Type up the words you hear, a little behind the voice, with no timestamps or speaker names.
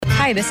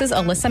Hi, this is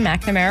Alyssa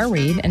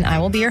McNamara-Reed, and I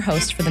will be your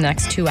host for the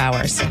next 2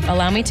 hours.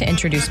 Allow me to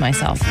introduce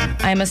myself.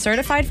 I am a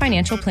certified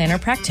financial planner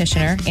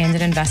practitioner and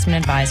an investment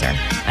advisor.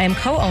 I am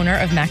co-owner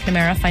of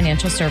McNamara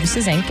Financial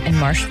Services, Inc. in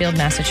Marshfield,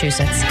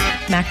 Massachusetts.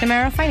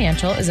 McNamara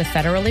Financial is a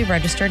federally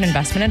registered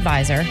investment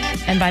advisor,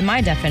 and by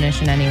my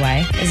definition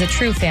anyway, is a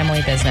true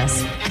family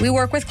business. We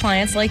work with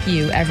clients like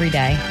you every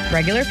day,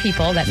 regular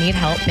people that need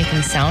help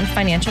making sound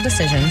financial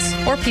decisions,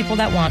 or people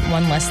that want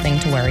one less thing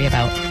to worry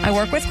about. I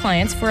work with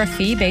clients for a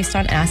fee based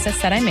on assets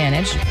that I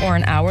manage, or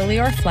an hourly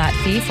or flat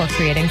fee for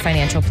creating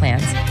financial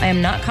plans. I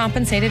am not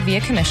compensated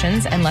via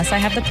commissions unless I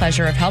have the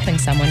pleasure of helping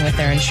someone with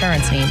their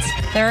insurance needs.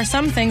 There are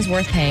some things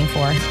worth paying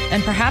for,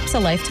 and perhaps a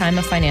lifetime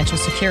of financial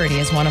security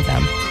is one of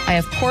them. I,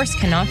 of course,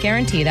 cannot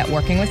guarantee that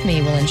working with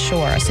me will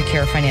ensure a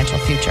secure financial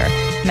future.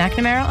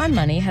 McNamara on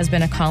Money has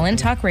been a call-in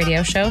talk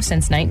radio show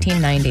since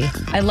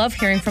 1990. I love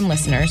hearing from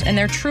listeners, and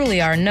there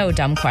truly are no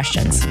dumb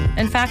questions.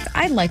 In fact,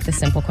 I like the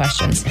simple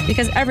questions,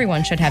 because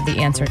everyone should have the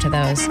answer to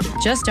those.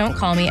 Just don't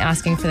call me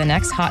asking for the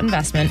next hot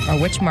investment or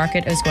which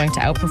market is going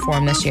to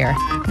outperform this year.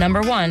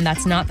 Number one,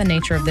 that's not the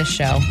nature of this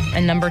show.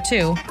 And number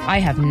two, I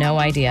have no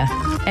idea.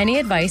 Any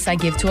advice I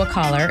give to a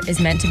caller is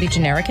meant to be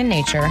generic in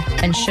nature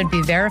and should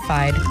be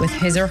verified with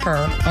his or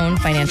her own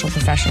financial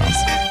professionals.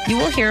 You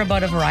will hear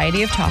about a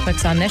variety of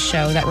topics on this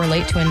show that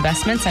relate to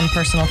investments and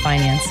personal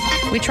finance.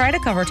 We try to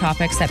cover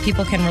topics that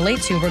people can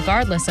relate to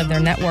regardless of their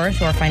net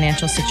worth or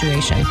financial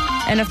situation.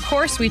 And of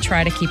course, we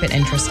try to keep it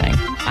interesting.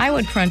 I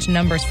would crunch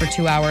numbers for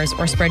 2 hours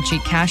or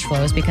spreadsheet cash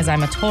flows because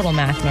I'm a total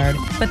math nerd,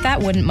 but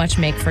that wouldn't much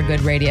make for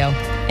good radio.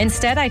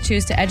 Instead, I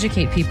choose to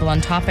educate people on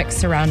topics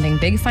surrounding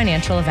big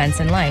financial events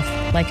in life,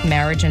 like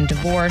marriage and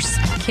divorce,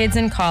 kids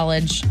in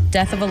college,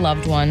 death of a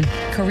loved one,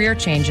 career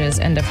changes,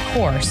 and of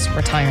course,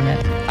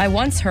 retirement. I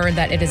once heard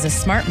that it is a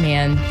smart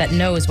man that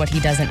knows what he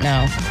doesn't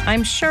know.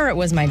 I'm sure it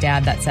was my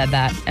dad that said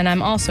that, and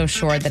I'm also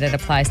sure that it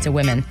applies to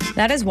women.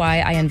 That is why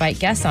I invite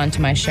guests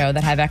onto my show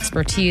that have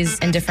expertise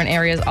in different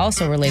areas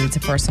also related to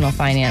personal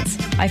finance.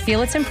 I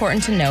feel it's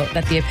important to note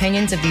that the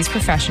opinions of these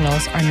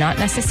professionals are not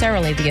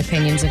necessarily the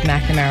opinions of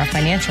McNamara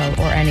Financial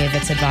or any of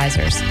its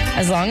advisors.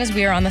 As long as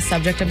we are on the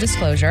subject of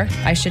disclosure,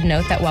 I should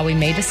note that while we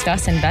may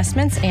discuss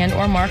investments and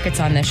or markets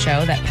on this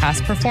show, that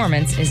past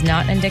performance is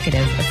not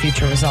indicative of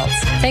future results.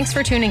 Thanks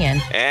for tuning in.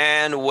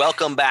 And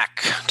welcome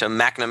back to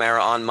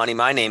McNamara on Money.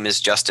 My name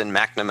is Justin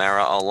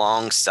McNamara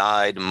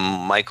alongside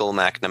Michael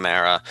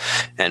McNamara,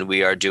 and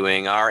we are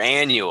doing our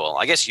annual,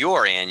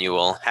 your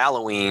annual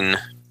Halloween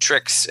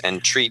tricks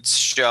and treats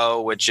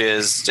show, which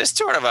is just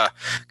sort of a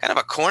kind of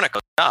a cornicle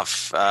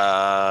stuff.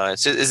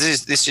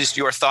 Is this just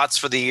your thoughts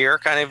for the year,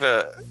 kind of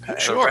a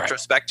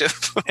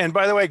retrospective? And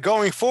by the way,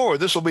 going forward,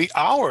 this will be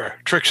our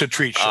tricks and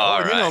treats show.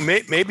 All right.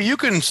 Maybe you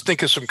can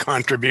think of some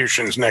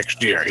contributions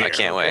next year. Here, I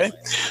can't wait.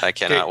 I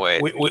cannot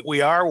wait.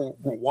 We are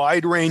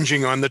wide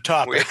ranging on the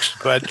topics,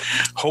 but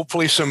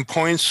hopefully some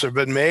points have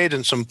been made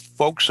and some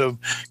folks have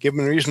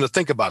given reason to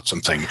think about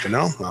some things.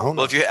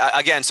 Well, if you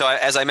so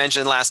as I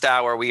mentioned last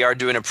hour, we are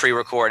doing a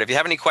pre-record. If you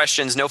have any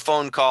questions, no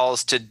phone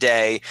calls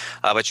today,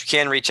 but you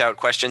can reach out,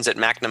 questions at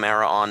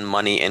McNamara on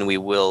Money, and we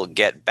will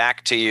get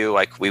back to you.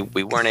 Like we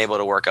weren't able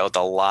to work out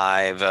the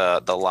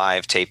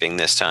live taping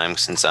this time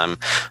since I'm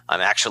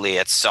actually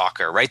at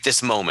soccer right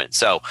this moment.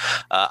 So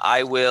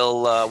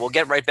we'll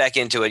get right back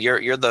into it.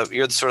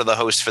 You're sort of the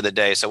host for the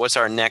day. So what's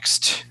our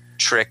next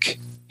trick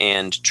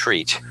and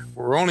treat?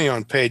 We're only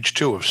on page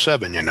 2 of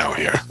 7,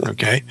 here.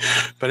 Okay.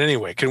 But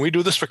anyway, can we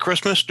do this for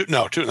Christmas?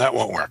 No, that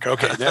won't work.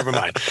 Okay. Never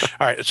mind.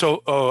 All right.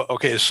 So,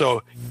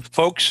 So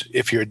folks,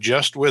 if you're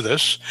just with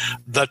us,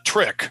 the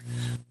trick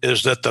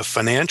is that the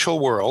financial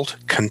world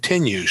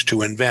continues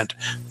to invent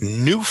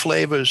new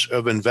flavors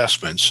of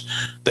investments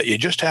that you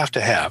just have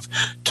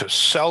to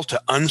sell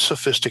to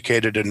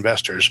unsophisticated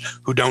investors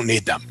who don't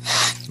need them.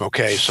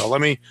 Okay. So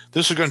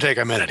this is going to take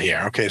a minute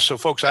here. Okay. So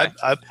folks,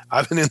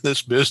 I've been in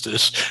this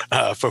business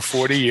for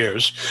 40 years.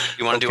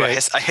 You want to do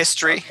a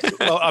history?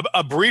 Well,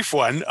 a brief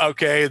one,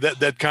 okay,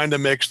 that kind of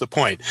makes the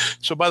point.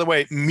 So, by the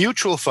way,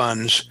 mutual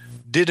funds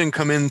didn't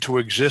come into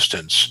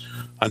existence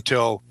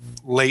until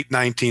late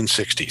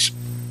 1960s.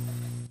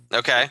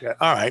 Okay.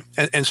 All right.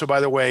 And so, by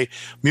the way,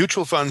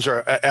 mutual funds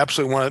are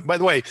absolutely by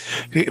the way,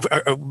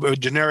 a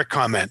generic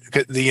comment,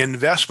 the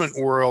investment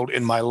world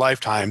in my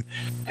lifetime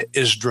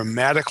is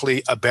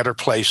dramatically a better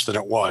place than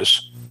it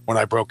was when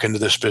I broke into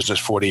this business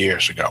 40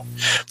 years ago.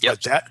 Yep.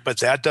 But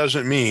that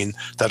doesn't mean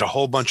that a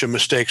whole bunch of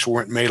mistakes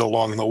weren't made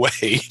along the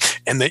way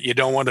and that you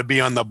don't want to be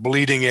on the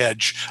bleeding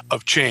edge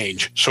of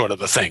change, sort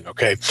of a thing.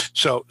 Okay.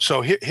 So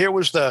here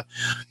was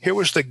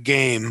the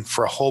game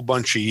for a whole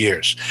bunch of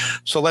years.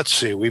 So let's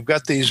see, we've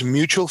got these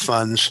mutual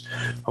funds,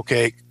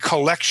 okay,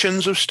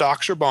 collections of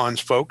stocks or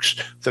bonds, folks,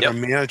 that are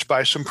managed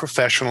by some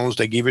professionals.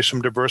 They give you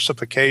some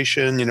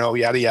diversification,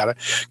 yada, yada.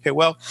 Okay.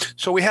 Well,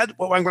 so we had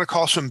what I'm going to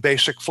call some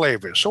basic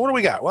flavors. So what do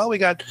we got? got? Well, we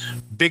got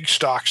big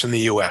stocks in the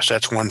U.S.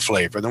 That's one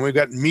flavor. Then we've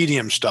got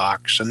medium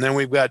stocks, and then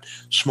we've got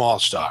small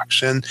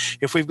stocks. And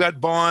if we've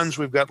got bonds,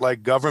 we've got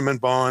like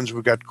government bonds,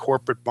 we've got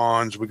corporate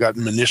bonds, we've got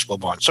municipal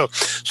bonds.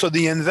 So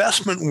the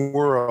investment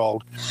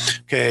world,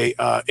 okay,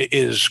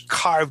 is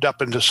carved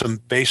up into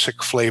some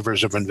basic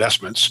flavors of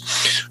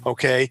investments,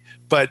 okay?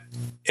 But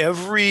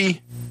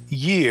every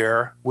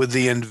year, with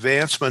the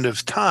advancement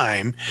of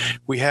time,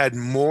 we had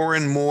more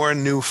and more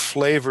new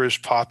flavors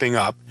popping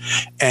up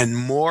and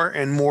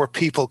more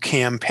people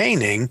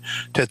campaigning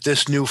that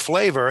this new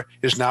flavor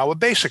is now a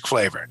basic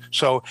flavor.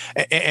 So,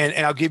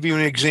 and I'll give you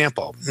an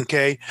example,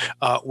 okay?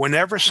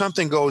 Whenever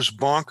something goes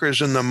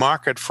bonkers in the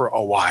market for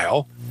a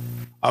while,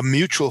 a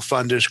mutual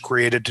fund is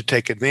created to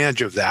take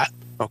advantage of that,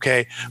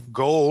 okay?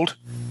 Gold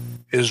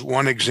is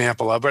one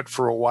example of it.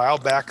 For a while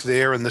back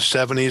there in the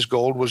 70s,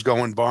 gold was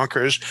going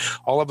bonkers.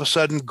 All of a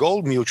sudden,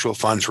 gold mutual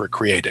funds were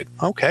created.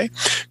 Okay.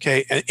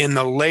 In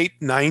the late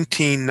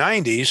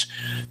 1990s,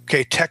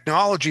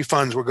 technology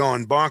funds were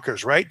going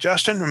bonkers, right,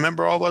 Justin?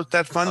 Remember all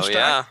that fun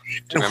stuff?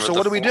 Yeah. So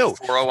what do we do?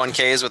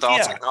 401ks with all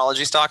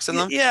technology stocks in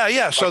them?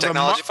 Yeah. So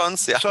technology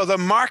funds? Yeah. So the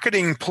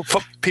marketing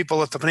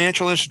people at the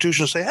financial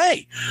institutions say,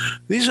 hey,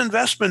 these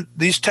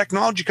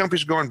technology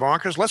companies are going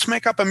bonkers. Let's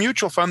make up a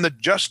mutual fund that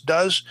just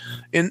does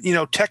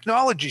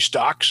technology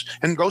stocks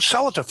and go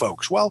sell it to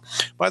folks. Well,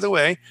 by the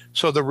way,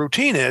 so the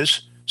routine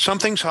is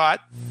something's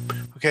hot.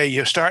 Okay,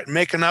 you start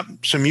making up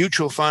some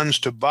mutual funds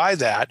to buy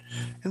that.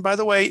 And by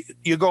the way,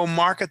 you go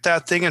market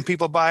that thing and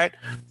people buy it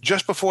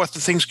just before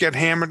the things get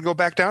hammered and go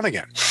back down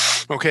again.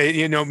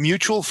 Okay,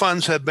 mutual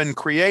funds have been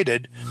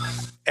created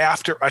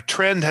after a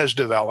trend has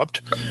developed,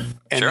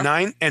 and Sure.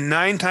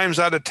 nine times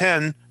out of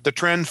 10, the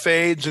trend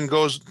fades and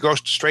goes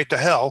straight to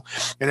hell.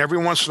 And every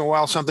once in a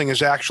while, something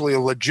is actually a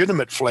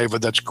legitimate flavor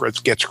that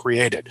gets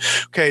created.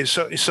 Okay,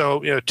 so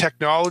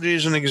technology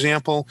is an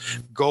example,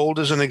 gold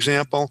is an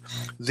example.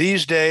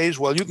 These days,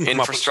 well, you can come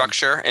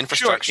infrastructure.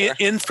 Sure,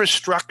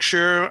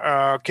 infrastructure.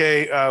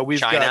 We've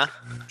got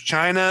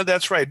China.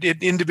 That's right.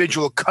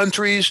 Individual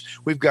countries.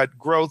 We've got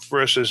growth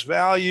versus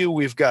value.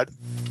 We've got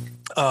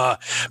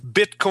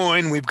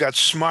Bitcoin, we've got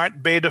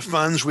smart beta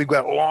funds, we've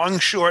got long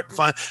short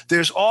fund.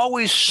 There's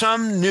always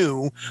some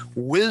new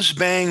whiz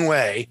bang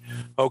way,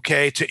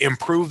 to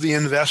improve the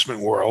investment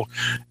world.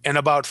 And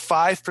about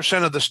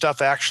 5% of the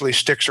stuff actually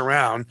sticks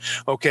around,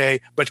 but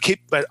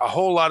a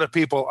whole lot of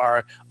people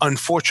are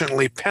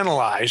unfortunately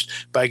penalized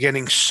by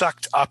getting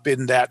sucked up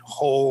in that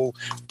whole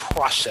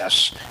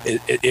process,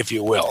 if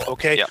you will.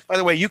 Yeah. By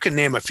the way, you can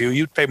name a few.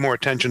 You pay more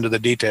attention to the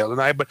detail than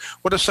I, but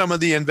what are some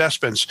of the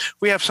investments?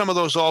 We have some of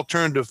those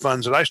alternative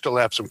funds that I still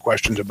have some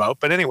questions about.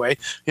 But anyway,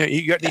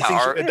 you got any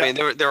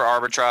things? There are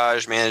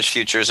arbitrage, managed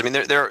futures. I mean,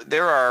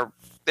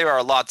 there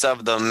are lots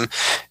of them,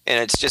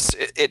 and it's just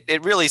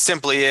it really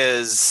simply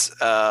is.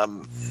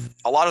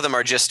 A lot of them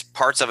are just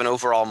parts of an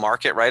overall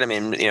market, right? I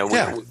mean,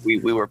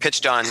 we were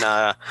pitched on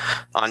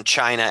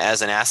China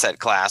as an asset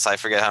class. I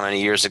forget how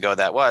many years ago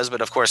that was, but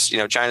of course,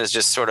 China is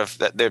just sort of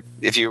that.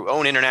 If you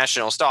own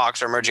international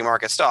stocks or emerging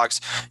market stocks,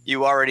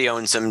 you already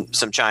own some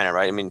China,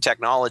 right? I mean,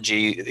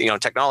 technology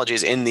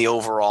is in the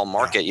overall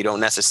market. You don't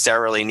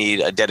necessarily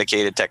need a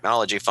dedicated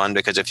technology fund,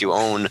 because if you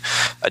own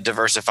a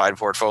diversified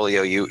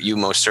portfolio, you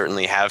most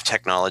certainly have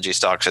technology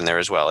stocks in there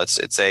as well.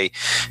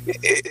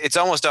 It's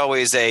almost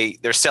always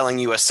they're selling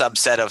you a subset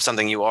of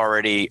something you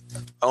already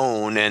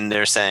own, and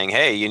they're saying,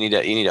 hey, you need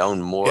to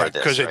own more of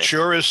this. Because it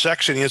sure is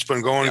sexy. It's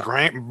been going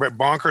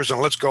bonkers,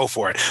 and let's go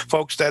for it,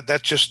 folks.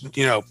 That's just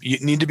you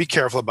need to be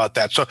careful about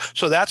that.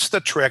 So that's the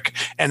trick,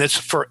 and it's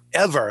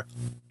forever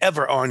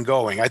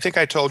ongoing. I think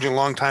I told you a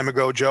long time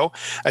ago,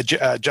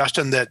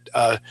 Justin,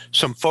 that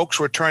some folks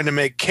were trying to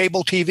make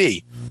cable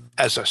TV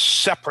as a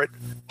separate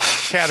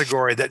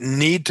category that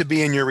need to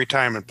be in your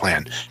retirement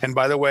plan. And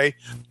by the way,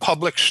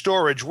 public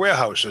storage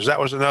warehouses, that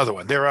was another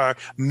one. There are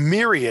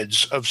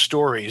myriads of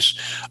stories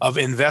of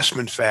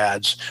investment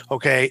fads,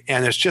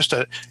 and it's just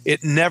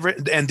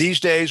and these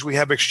days we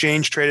have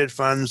exchange traded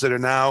funds that are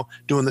now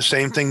doing the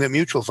same thing that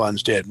mutual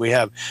funds did. We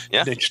have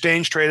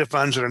exchange traded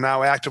funds that are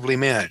now actively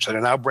managed, that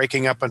are now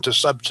breaking up into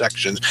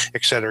subsections,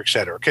 et cetera, et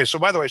cetera. So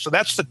by the way, so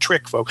that's the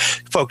trick,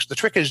 folks. The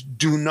trick is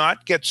do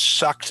not get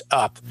sucked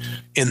up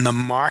in the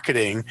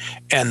marketing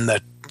and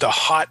the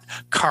hot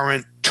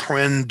current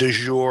trend du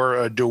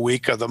jour, du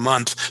week, of the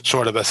month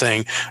sort of a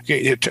thing.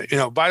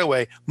 By the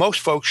way, most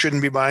folks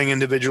shouldn't be buying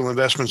individual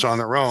investments on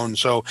their own.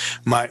 So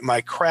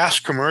my crass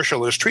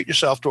commercial is treat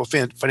yourself to a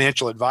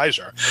financial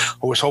advisor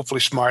who is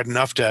hopefully smart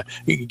enough to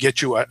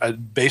get you a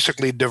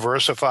basically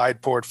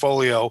diversified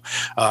portfolio,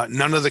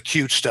 none of the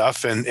cute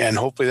stuff, and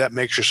hopefully that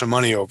makes you some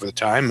money over the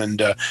time.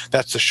 And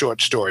that's the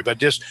short story. But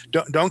just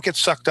don't get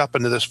sucked up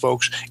into this,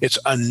 folks. It's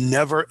a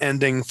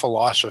never-ending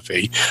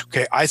philosophy.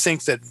 I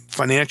think that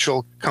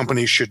financial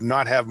companies should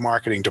not have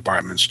marketing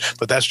departments,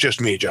 but that's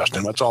just me,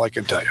 Justin. That's all I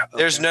can tell you.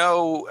 There's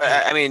no,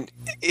 I mean,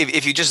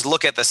 if you just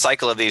look at the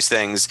cycle of these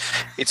things,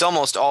 it's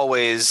almost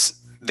always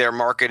they're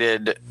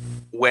marketed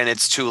when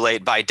it's too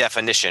late by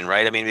definition,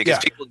 right? I mean, because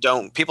people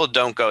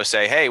don't go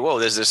say, hey, whoa,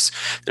 there's this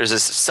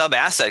sub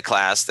asset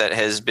class that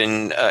has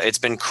been it's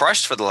been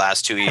crushed for the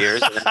last 2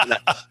 years. And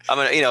I'm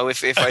gonna,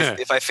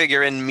 if I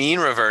figure in mean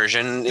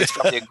reversion, it's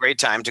probably a great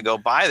time to go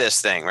buy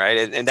this thing,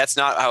 right? And that's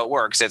not how it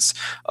works. It's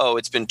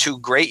been 2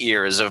 great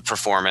years of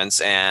performance,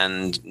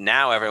 and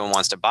now everyone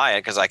wants to buy it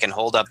because I can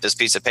hold up this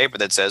piece of paper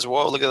that says,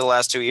 whoa, look at the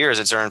last 2 years,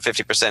 it's earned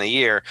 50% a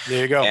year.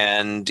 There you go.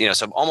 And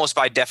so almost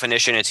by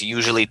definition, it's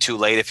usually too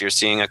late if you're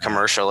seeing a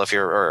commercial, if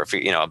you're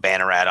a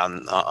banner ad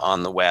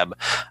on the web.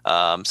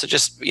 So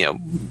just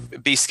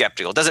be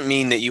skeptical. It doesn't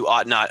mean that you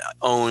ought not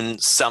own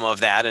some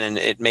of that, and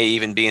it may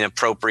even be an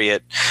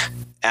appropriate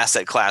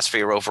asset class for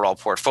your overall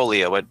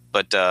portfolio,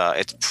 but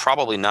it's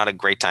probably not a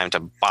great time to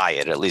buy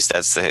it. At least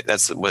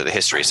that's what the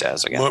history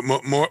says. Again,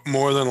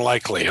 more than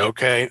likely.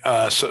 Okay,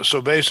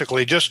 so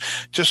basically, just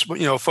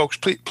folks,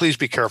 please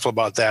be careful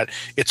about that.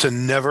 It's a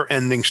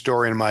never-ending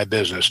story in my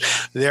business.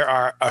 There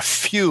are a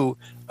few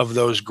of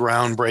those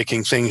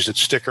groundbreaking things that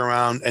stick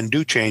around and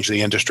do change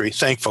the industry,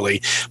 thankfully.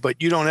 But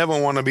you don't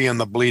ever want to be on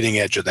the bleeding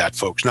edge of that,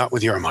 folks, not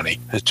with your money.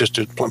 It's just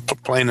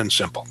plain and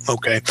simple.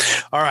 Okay.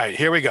 All right,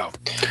 here we go.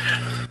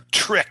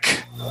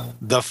 Trick.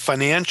 The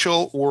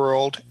financial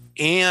world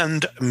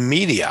and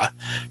media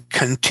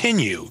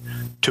continue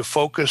to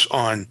focus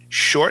on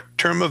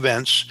short-term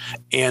events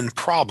and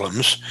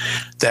problems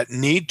that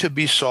need to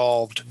be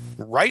solved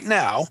right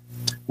now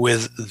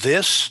with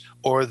this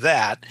or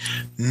that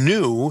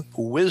new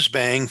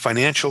whiz-bang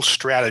financial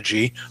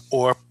strategy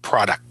or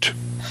product.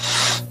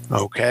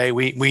 Okay,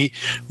 we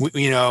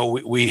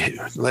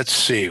let's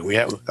see. We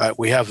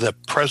have the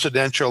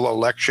presidential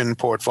election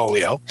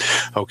portfolio.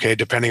 Okay,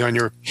 depending on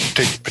your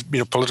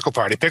political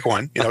party, pick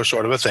one.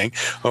 Sort of a thing.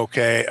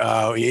 Okay,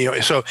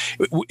 so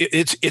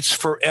it's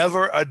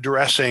forever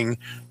addressing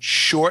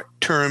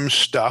short-term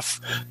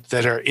stuff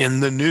that are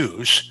in the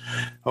news.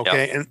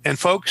 Okay, yep. And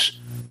folks,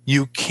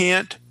 you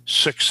can't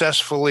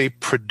successfully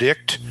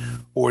predict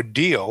or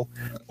deal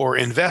or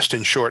invest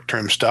in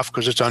short-term stuff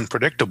because it's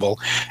unpredictable,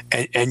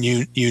 and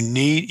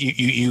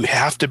you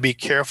have to be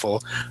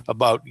careful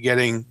about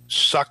getting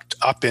sucked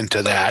up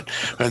into that.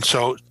 And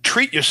so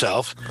treat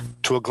yourself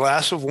to a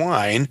glass of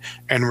wine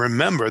and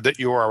remember that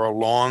you are a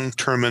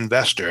long-term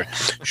investor.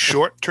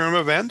 Short-term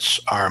events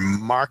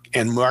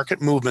and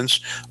market movements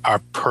are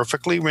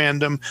perfectly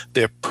random.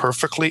 They're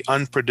perfectly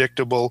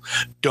unpredictable.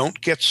 Don't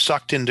get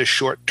sucked into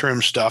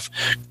short-term stuff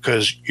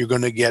because you're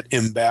going to get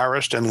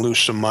embarrassed and lose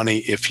some money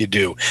if you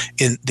do.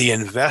 In the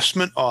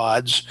investment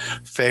odds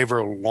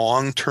favor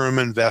long-term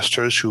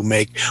investors who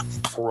make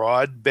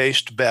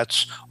broad-based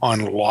bets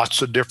on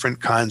lots of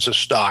different kinds of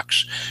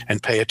stocks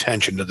and pay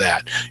attention to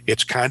that.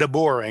 It's kind of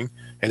boring.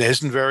 It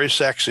isn't very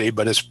sexy,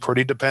 but it's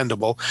pretty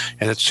dependable,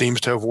 and it seems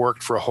to have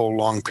worked for a whole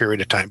long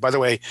period of time. By the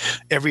way,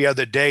 every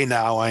other day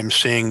now I'm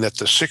seeing that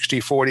the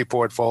 60-40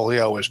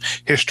 portfolio is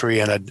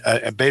history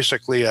and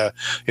basically a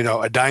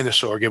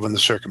dinosaur given the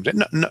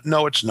circumstance.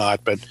 No, it's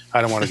not, but I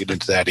don't want to get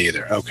into that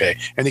either. Okay.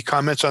 Any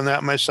comments on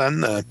that, my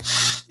son?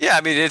 Yeah,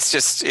 I mean, it's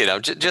just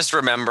just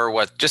remember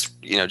what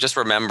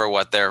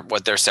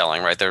they're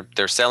selling, right?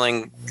 They're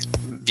selling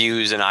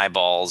views and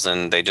eyeballs,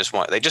 and they just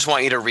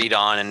want you to read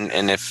on.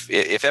 And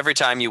if every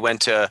time you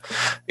went to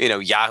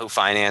Yahoo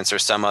Finance or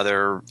some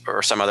other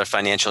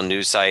financial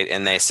news site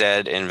and they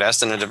said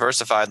invest in a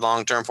diversified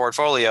long-term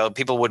portfolio,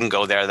 people wouldn't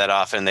go there that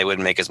often. They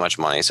wouldn't make as much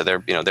money. So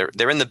they're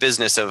in the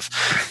business of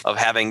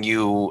having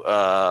you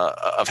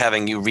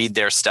read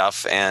their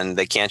stuff, and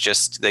they can't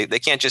just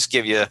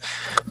give you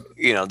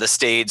the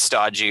staid,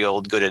 stodgy,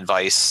 old good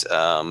advice,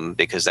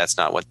 because that's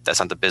not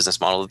the business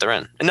model that they're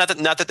in. And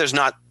not that there's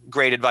not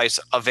great advice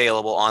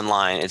available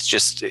online. It's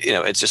just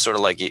sort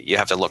of like you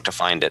have to look to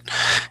find it.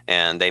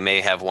 And they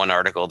may have one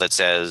article that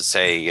says,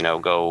 hey,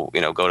 go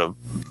to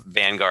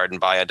Vanguard and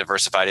buy a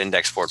diversified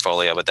index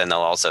portfolio, but then they'll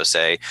also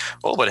say,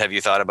 well, but have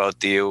you thought about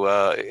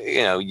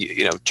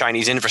the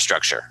Chinese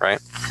infrastructure, right?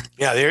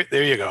 Yeah,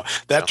 there you go.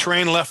 That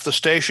train left the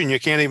station, you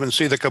can't even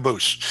see the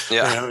caboose.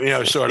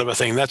 Yeah, sort of a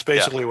thing. That's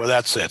basically where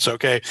that sits.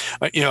 Okay,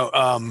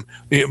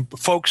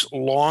 folks,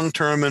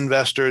 long-term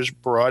investors,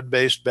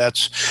 broad-based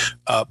bets.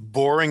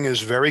 Boring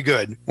is very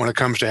good when it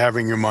comes to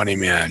having your money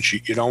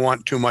managed. You don't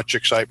want too much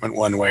excitement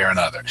one way or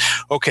another.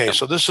 Okay,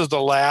 so this is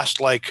the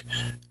last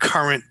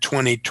current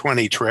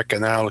 2020 trick,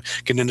 and then I'll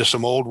get into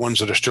some old ones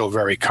that are still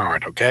very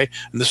current. Okay,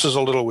 and this is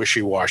a little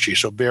wishy-washy,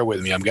 so bear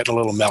with me. I'm getting a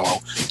little mellow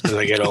as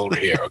I get older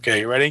here.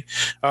 Okay, you ready?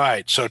 All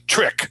right, so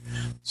trick.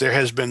 There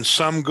has been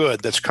some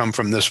good that's come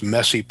from this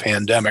messy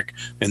pandemic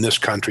in this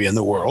country and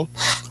the world.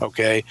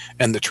 Okay,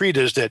 and the treat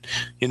is that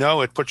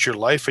it puts your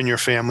life and your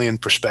family in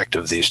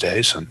perspective these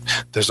days, and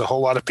there's a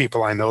whole lot of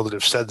people I know that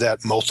have said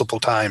that multiple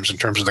times in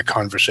terms of the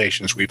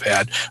conversations we've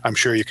had. I'm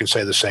sure you can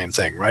say the same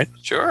thing, right?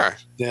 Sure.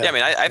 Yeah, I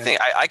mean, I think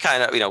I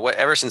kind of,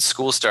 ever since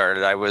school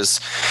started, I was,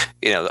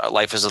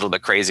 life is a little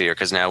bit crazier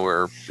because now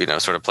we're,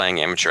 sort of playing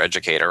amateur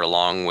educator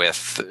along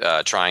with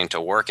trying to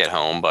work at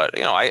home. But,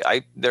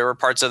 there were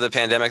parts of the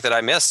pandemic that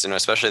I missed. missed,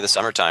 especially the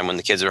summertime when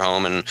the kids are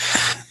home and,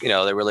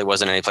 there really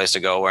wasn't any place to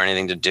go or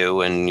anything to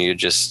do. And you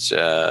just,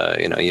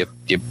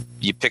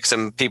 you pick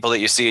some people that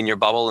you see in your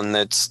bubble, and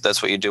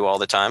that's what you do all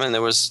the time. And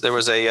there was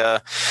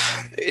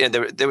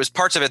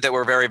parts of it that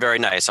were very, very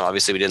nice. And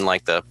obviously we didn't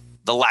like the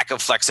lack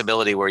of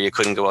flexibility where you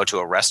couldn't go out to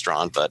a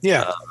restaurant, but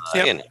that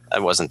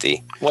wasn't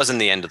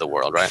the end of the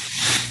world, right?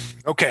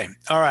 Okay.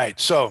 All right.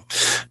 So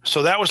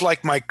that was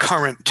like my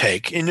current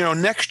take. And,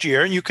 next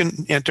year you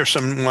can enter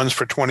some ones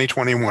for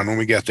 2021 when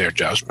we get there,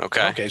 Just.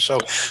 Okay. So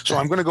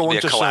I'm going to go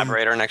into a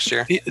collaborator next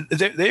year.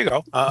 There you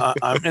go.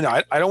 I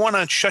don't want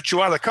to shut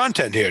you out of the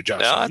content here,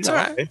 Justin. No, that's all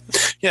right. Okay.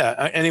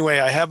 Yeah. Anyway,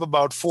 I have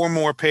about 4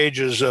 more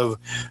pages of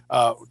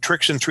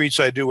tricks and treats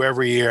I do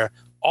every year,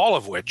 all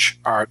of which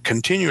are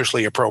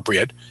continuously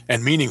appropriate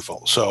and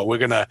meaningful. So we're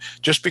going to,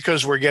 just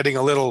because we're getting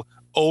a little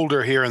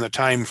older here in the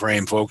time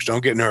frame, folks,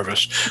 don't get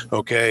nervous.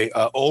 Okay.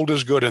 Old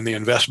is good in the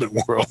investment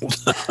world.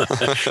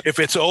 If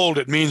it's old,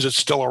 it means it's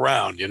still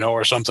around,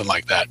 or something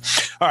like that.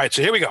 All right.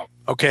 So here we go.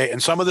 Okay.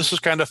 And some of this is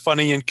kind of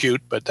funny and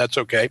cute, but that's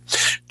okay.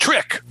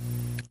 Trick.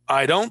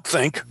 I don't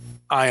think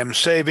I am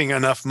saving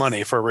enough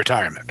money for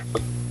retirement.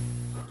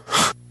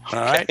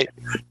 All right. Okay.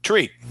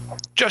 Treat.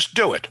 Just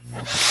do it.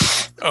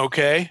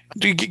 Okay.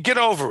 Get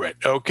over it.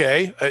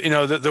 Okay.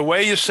 The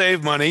way you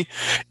save money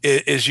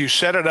is you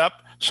set it up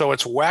so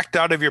it's whacked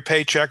out of your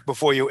paycheck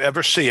before you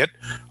ever see it,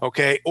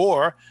 okay?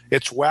 Or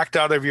it's whacked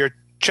out of your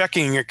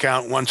checking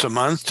account once a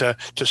month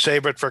to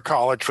save it for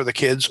college for the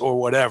kids or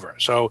whatever.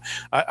 So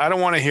I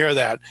don't want to hear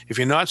that. If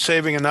you're not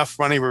saving enough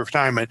money for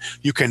retirement,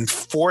 you can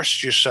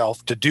force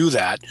yourself to do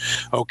that,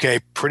 okay,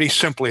 pretty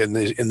simply in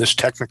this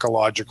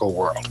technological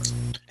world.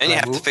 And you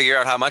have to figure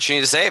out how much you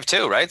need to save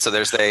too, right? So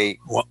there's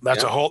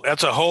that's a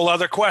whole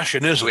other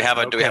question, isn't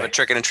it? Do we have a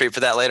trick and a treat for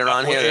that later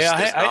on here? We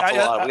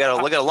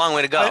got a long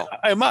way to go.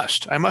 I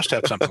must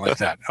have something like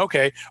that.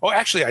 Okay. Oh,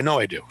 actually, I know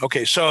I do.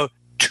 Okay. So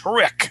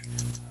trick.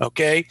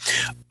 Okay.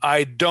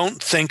 I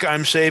don't think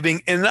I'm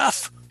saving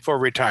enough for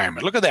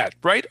retirement. Look at that.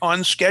 Right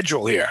on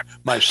schedule here,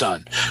 my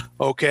son.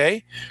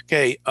 Okay.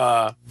 Okay.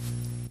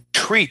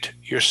 Treat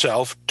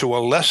yourself to a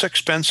less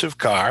expensive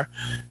car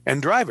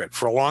and drive it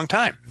for a long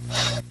time.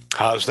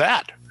 How's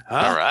that? Huh?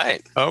 All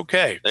right.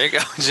 Okay. There you go.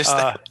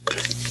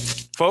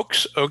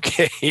 Folks,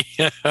 okay,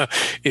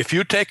 if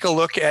you take a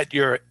look at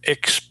your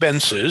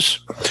expenses,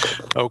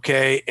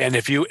 okay, and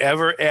if you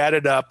ever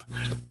added up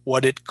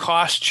what it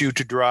costs you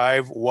to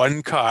drive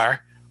one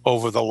car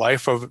over the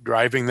life of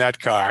driving that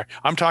car,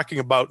 I'm talking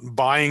about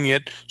buying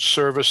it,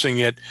 servicing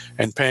it,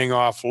 and paying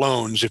off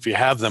loans if you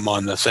have them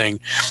on the thing,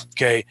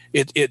 okay,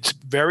 it's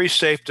very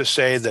safe to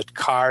say that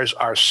cars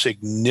are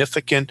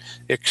significant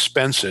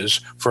expenses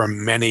for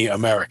many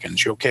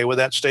Americans. You okay with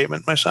that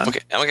statement, my son?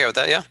 Okay, I'm okay with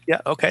that, yeah. Yeah,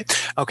 okay.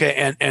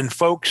 Okay, and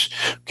folks,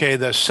 okay,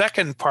 the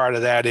second part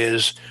of that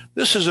is,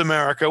 this is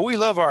America. We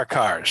love our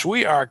cars.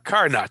 We are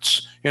car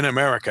nuts in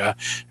America,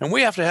 and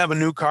we have to have a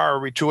new car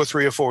every 2 or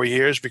 3 or 4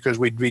 years because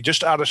we'd be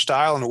just out of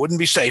style and it wouldn't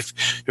be safe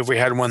if we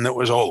had one that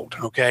was old,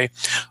 okay?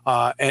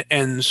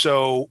 And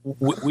so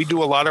we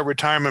do a lot of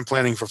retirement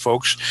planning for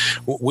folks.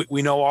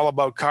 We know all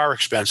about car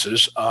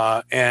expenses,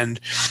 and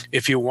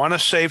if you want to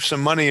save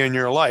some money in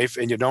your life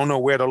and you don't know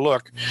where to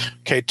look,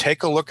 okay,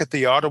 take a look at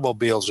the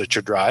automobiles that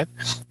you drive,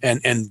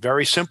 and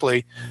very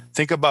simply,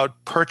 think about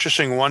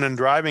purchasing one and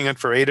driving it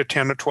for 8 or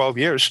 10 or 12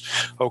 years,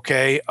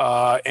 okay,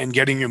 and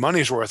getting your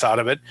money's worth out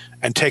of it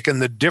and taking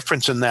the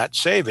difference in that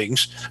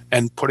savings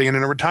and putting it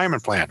in a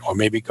retirement plan, or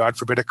maybe, God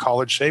forbid, a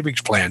college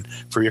savings plan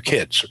for your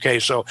kids, okay?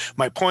 So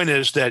my point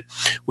is that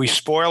we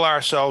spoil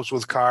ourselves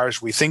with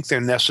cars. We think they're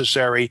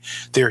necessary.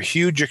 They're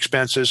huge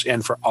expenses,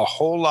 and for a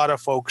whole lot of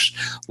folks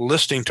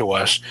listening to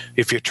us,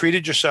 if you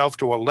treated yourself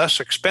to a less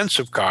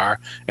expensive car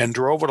and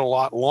drove it a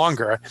lot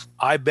longer,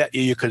 I bet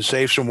you could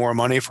save some more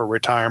money for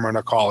retirement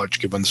or college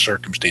given the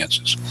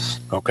circumstances,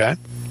 okay?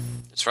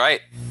 That's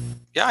right.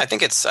 Yeah, I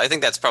think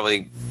that's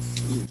probably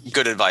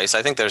good advice.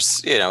 I think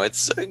there's,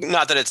 it's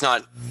not that it's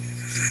not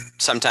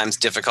sometimes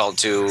difficult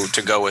to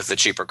go with the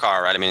cheaper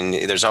car, right? I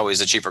mean, there's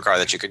always a cheaper car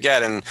that you could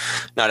get, and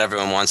not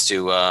everyone wants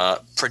to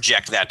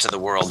project that to the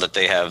world that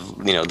they have,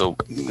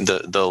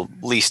 the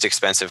least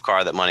expensive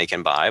car that money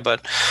can buy.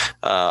 But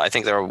I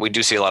think we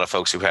do see a lot of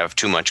folks who have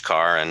too much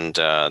car, and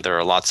there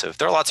are lots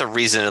of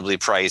reasonably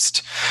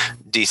priced,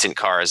 decent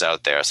cars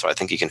out there. So I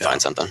think you can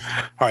find something.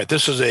 All right,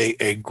 this is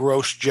a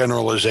gross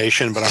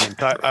generalization, but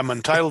I'm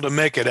entitled to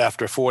make it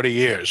after 40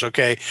 years.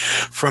 Okay,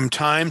 from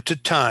time to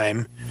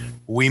time,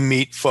 we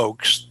meet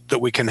folks that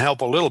we can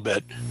help a little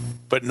bit,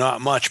 but not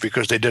much,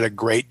 because they did a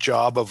great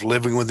job of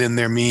living within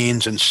their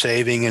means and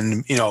saving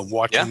and,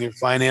 watching their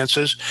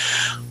finances.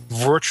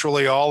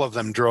 Virtually all of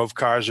them drove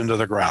cars into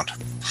the ground.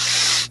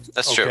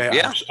 That's true.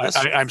 Yeah.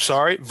 I'm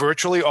sorry.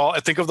 Virtually all. I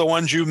think of the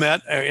ones you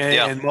met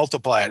and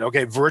multiply it.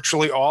 Okay.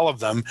 Virtually all of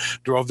them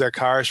drove their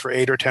cars for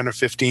 8 or 10 or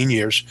 15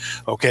 years.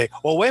 Okay.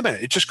 Well, wait a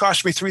minute. It just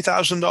cost me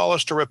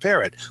 $3,000 to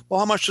repair it. Well,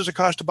 how much does it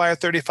cost to buy a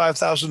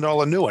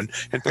 $35,000 new one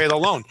and pay the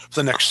loan for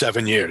the next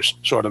 7 years?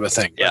 Sort of a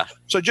thing. Yeah. Right?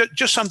 So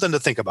just something to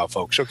think about,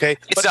 folks. Okay.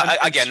 It's not,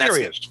 again,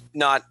 that's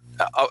not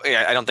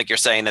I don't think you're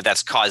saying that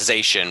that's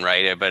causation,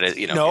 right? But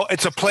no,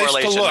 it's a place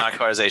to look. Not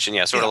causation.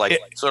 Yeah, sort of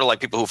like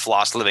people who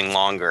floss living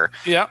longer.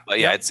 Yeah, but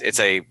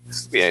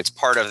it's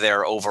part of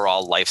their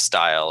overall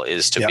lifestyle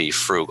is to be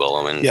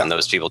frugal, and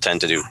those people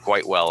tend to do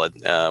quite well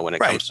when it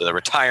comes to the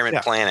retirement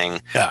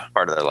planning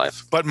part of their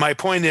life. But my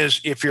point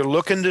is, if you're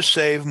looking to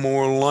save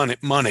more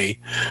money,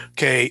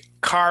 okay,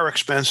 car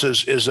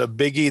expenses is a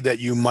biggie that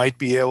you might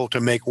be able to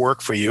make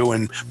work for you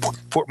and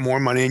put more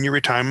money in your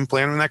retirement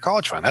plan in that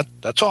college fund.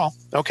 That's all.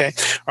 Okay.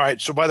 All right.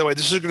 So by the way,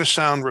 this is going to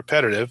sound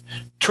repetitive.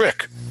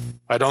 Trick.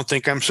 I don't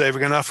think I'm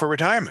saving enough for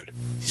retirement.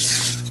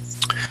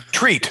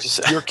 Treat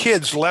your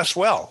kids less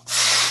well.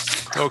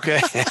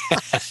 Okay.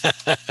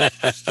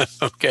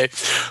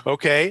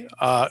 Okay.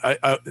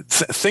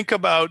 Think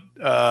about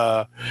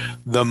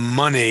the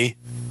money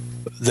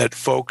that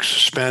folks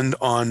spend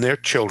on their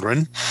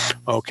children,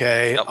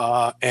 okay?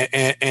 Yep.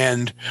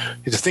 And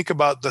to think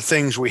about the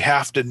things we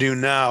have to do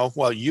now,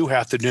 well, you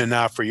have to do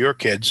now for your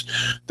kids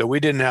that we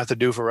didn't have to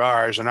do for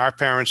ours, and our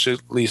parents at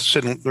least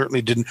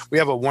certainly didn't. We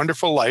have a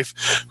wonderful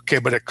life, okay,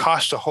 but it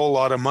costs a whole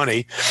lot of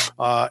money.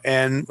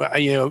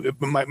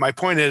 My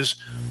point is,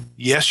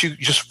 yes, you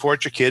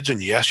support your kids,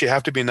 and yes, you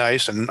have to be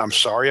nice. And I'm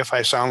sorry if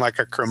I sound like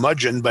a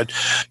curmudgeon, but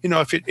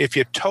if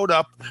you tote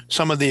up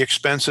some of the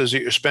expenses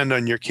that you spend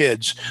on your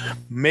kids,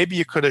 maybe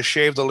you could have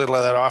shaved a little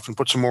of that off and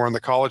put some more in the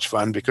college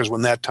fund, because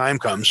when that time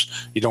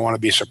comes, you don't want to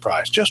be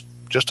surprised.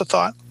 Just a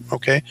thought.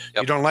 Okay.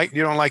 Yep. You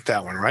don't like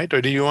that one, right?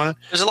 Or do you want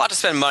to? There's a lot to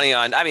spend money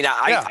on. I mean,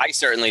 I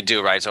certainly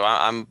do, right? So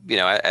I'm,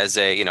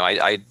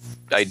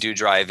 I do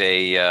drive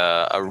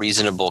a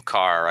reasonable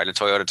car, right? A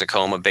Toyota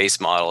Tacoma base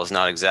model is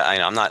not exact.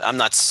 I'm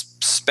not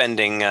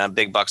spending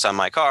big bucks on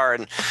my car,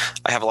 and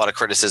I have a lot of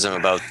criticism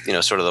about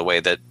sort of the way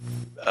that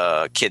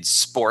kids'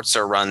 sports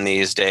are run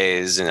these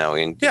days. There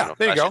you go.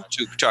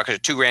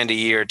 $2,000 a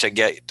year to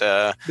get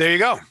there you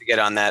go to get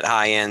on that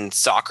high-end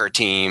soccer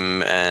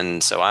team,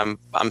 and so I'm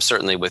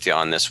certainly with you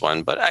on this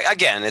one. But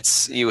again,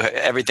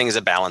 everything is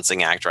a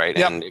balancing act, right?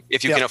 Yep. And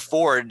if you can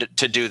afford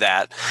to do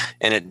that,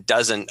 and it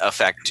doesn't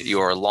affect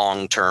your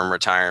long-term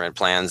retirement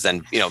plans,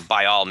 then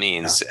by all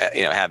means,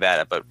 have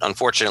at it. But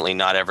unfortunately,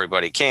 not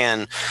everybody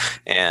can,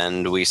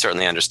 and we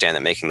certainly understand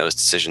that making those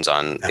decisions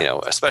on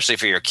especially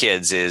for your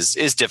kids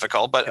is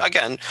difficult. But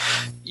again,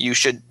 you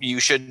should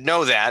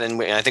know that,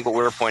 and I think what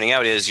we're pointing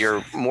out is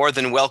you're more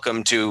than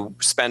welcome to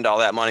spend all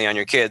that money on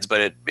your kids,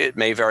 but it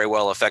may very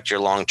well affect your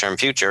long-term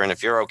future. And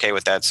if you're okay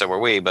with that, so are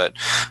we. But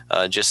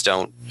just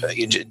don't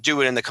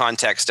do it in the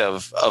context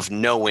of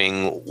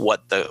knowing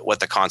what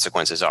the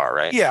consequences are,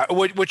 right? Yeah,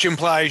 which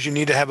implies you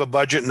need to have a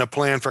budget and a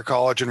plan for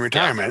college and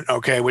retirement. Yeah.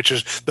 Okay, which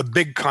is the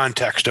big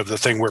context of the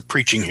thing we're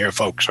preaching here,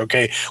 folks.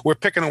 Okay, we're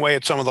picking away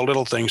at some of the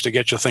little things to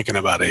get you thinking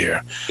about it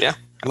here. Yeah.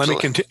 Let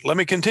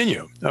me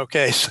continue.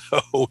 Okay,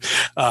 so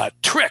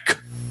trick.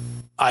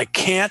 I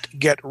can't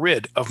get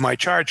rid of my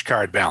charge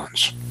card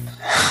balance.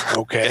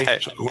 Okay,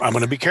 so I'm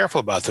going to be careful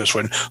about this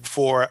one.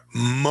 For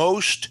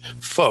most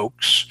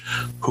folks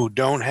who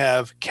don't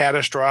have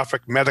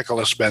catastrophic medical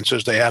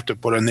expenses, they have to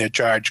put in their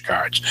charge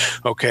cards.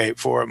 Okay,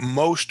 for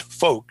most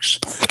folks,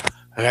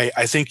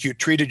 I think you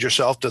treated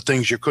yourself to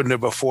things you couldn't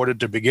have afforded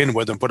to begin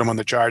with and put them on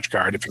the charge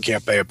card if you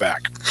can't pay it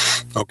back.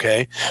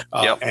 Okay.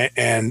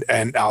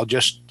 And I'll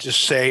just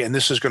say, and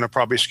this is going to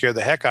probably scare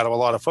the heck out of a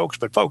lot of folks,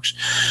 but folks,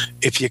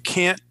 if you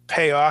can't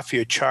pay off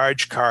your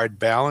charge card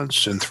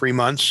balance in 3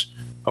 months,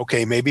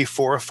 okay, maybe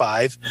 4 or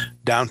 5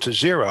 down to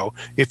 0.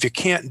 If you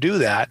can't do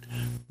that,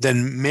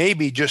 then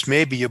maybe, just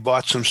maybe, you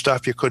bought some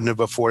stuff you couldn't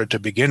have afforded to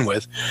begin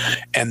with,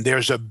 and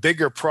there's a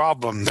bigger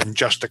problem than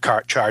just the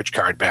charge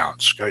card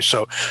balance. Okay,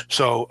 so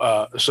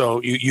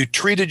you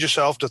treated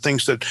yourself to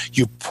things that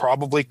you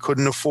probably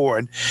couldn't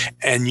afford,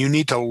 and you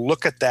need to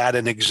look at that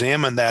and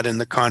examine that in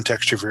the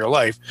context of your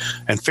life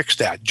and fix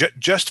that.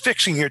 Just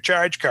fixing your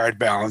charge card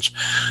balance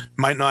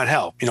might not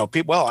help.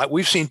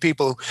 We've seen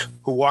people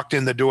who walked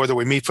in the door that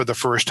we meet for the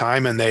first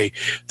time, and they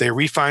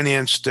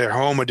refinanced their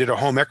home or did a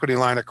home equity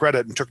line of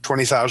credit and took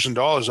 $20,000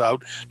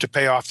 out to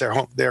pay off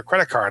their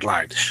credit card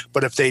line.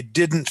 But if they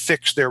didn't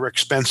fix their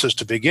expenses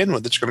to begin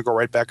with, it's going to go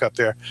right back up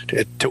there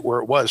to where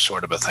it was,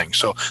 sort of a thing.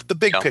 So the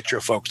big picture,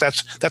 folks,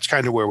 that's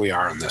kind of where we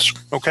are on this.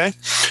 Okay?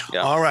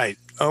 Yeah. All right.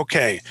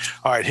 Okay.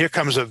 All right. Here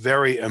comes a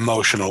very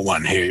emotional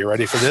one here. You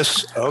ready for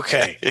this?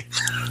 Okay.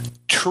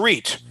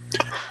 Treat.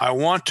 I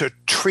want to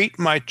treat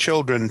my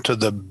children to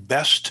the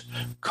best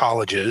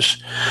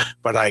colleges,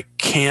 but I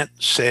can't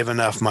save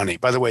enough money.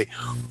 By the way,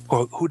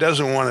 who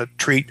doesn't want to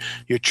treat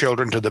your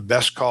children to the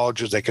best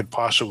colleges they could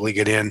possibly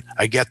get in?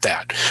 I get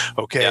that.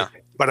 Okay. Yeah.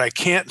 But I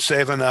can't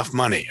save enough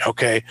money.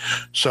 Okay.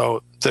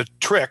 So the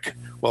trick,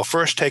 well,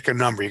 first take a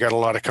number. You got a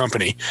lot of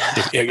company.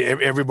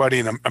 Everybody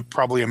in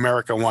probably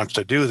America wants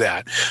to do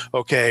that.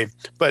 Okay.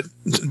 But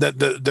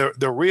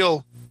the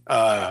real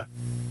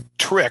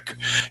trick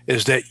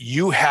is that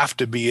you have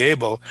to be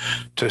able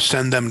to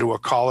send them to a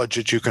college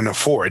that you can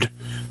afford,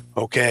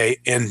 okay,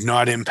 and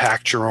not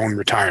impact your own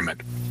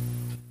retirement.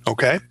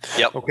 Okay.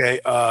 Yep. Okay.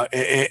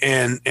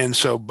 And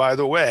so, by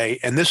the way,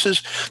 and this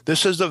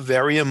is a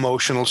very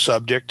emotional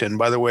subject. And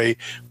by the way,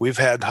 we've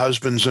had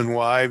husbands and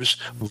wives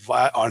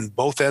on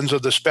both ends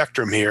of the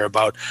spectrum here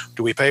about,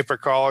 do we pay for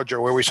college,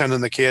 or where we sending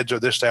the kids, or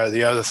this, that, or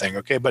the other thing.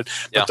 Okay. But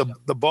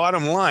the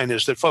bottom line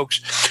is that, folks,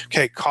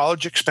 okay,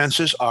 college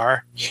expenses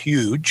are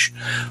huge.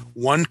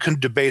 One can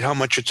debate how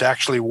much it's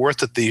actually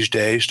worth it these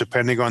days,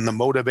 depending on the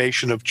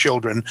motivation of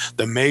children,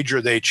 the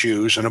major they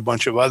choose, and a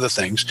bunch of other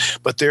things.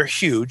 But they're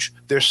huge.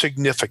 They're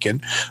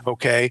significant,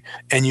 okay?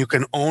 And you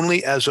can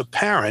only, as a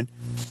parent,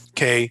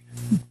 okay,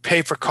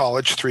 pay for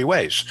college three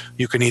ways.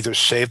 You can either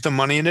save the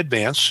money in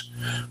advance,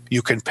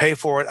 you can pay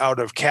for it out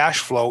of cash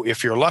flow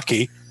if you're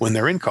lucky when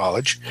they're in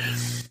college,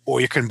 or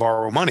you can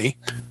borrow money.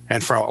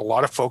 And for a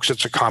lot of folks,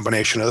 it's a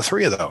combination of the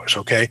three of those,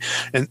 okay?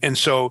 And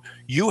so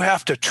you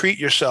have to treat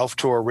yourself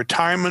to a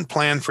retirement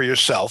plan for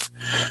yourself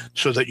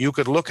so that you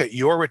could look at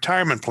your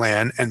retirement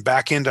plan and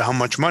back into how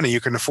much money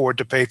you can afford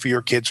to pay for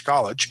your kids'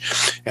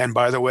 college. And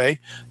by the way,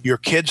 your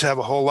kids have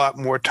a whole lot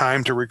more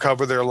time to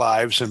recover their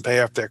lives and pay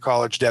off their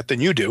college debt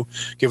than you do,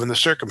 given the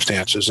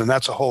circumstances. And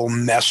that's a whole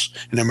mess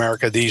in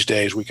America these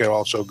days. We could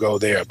also go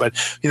there. But,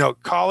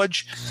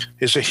 college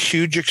is a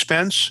huge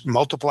expense.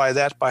 Multiply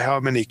that by how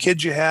many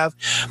kids you have.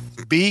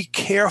 Be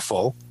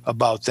careful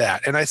about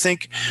that. And I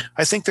think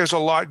there's a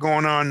lot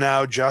going on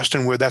now,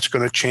 Justin, where that's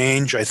going to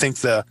change. I think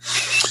the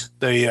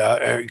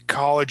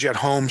college at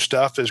home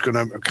stuff is going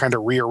to kind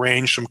of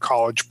rearrange some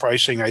college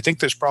pricing. I think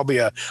there's probably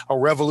a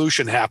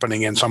revolution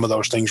happening in some of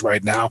those things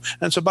right now.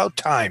 And it's about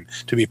time,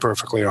 to be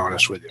perfectly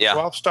honest with you. Yeah. So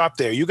I'll stop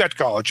there. You got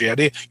college,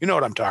 Andy. You know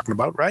what I'm talking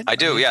about, right? I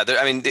do. Yeah.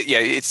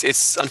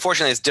 It's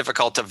unfortunately, it's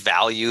difficult to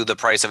value the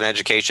price of an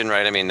education,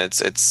 right? I mean,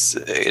 it's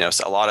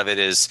a lot of it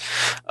is,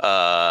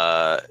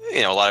 a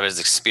lot of it is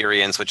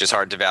experience, which is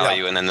hard to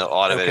value. Yeah. And then a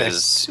lot of it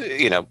is,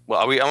 well,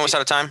 are we almost out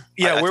of time?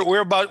 Yeah,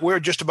 we're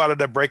just about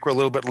at a break. We're a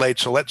little bit late.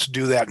 So let's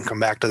do that and come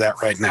back to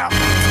that right now.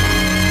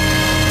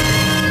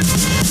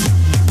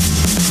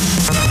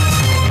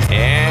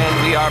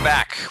 And we are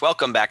back.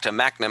 Welcome back to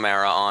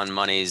McNamara on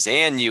Money's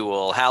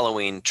annual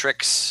Halloween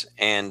Tricks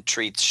and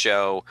Treats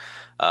show.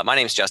 My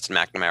name is Justin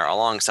McNamara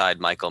alongside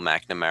Michael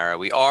McNamara.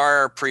 We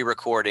are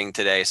pre-recording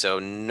today, so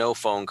no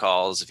phone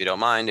calls if you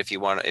don't mind. If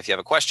you have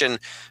a question,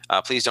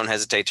 please don't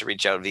hesitate to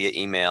reach out via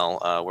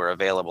email. We're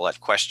available at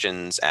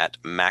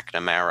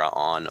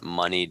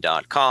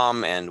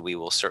questions@mcnamaraonmoney.com, and we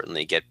will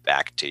certainly get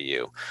back to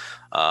you.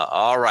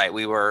 All right,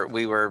 we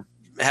were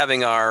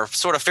having our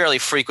sort of fairly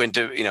frequent,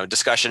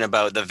 discussion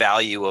about the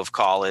value of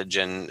college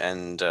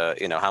and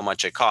how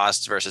much it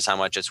costs versus how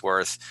much it's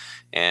worth.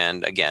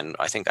 And again,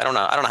 I don't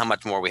know how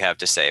much more we have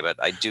to say, but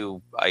I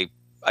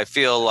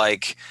feel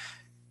like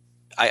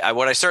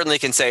what I certainly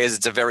can say is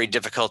it's a very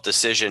difficult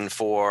decision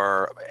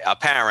for a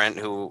parent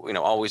who,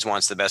 always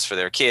wants the best for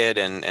their kid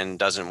and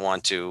doesn't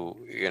want to,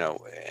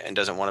 and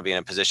doesn't want to be in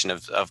a position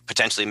of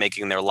potentially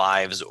making their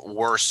lives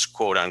worse,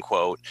 quote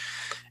unquote.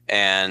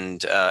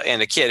 And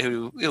a kid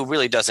who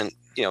really doesn't,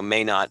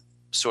 may not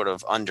sort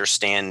of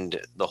understand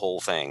the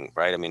whole thing,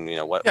 right? I mean,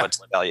 what's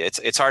the value?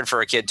 It's hard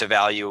for a kid to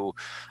value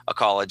a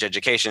college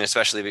education,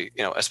 especially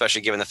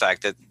given the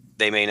fact that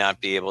they may not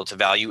be able to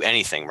value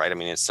anything, right? I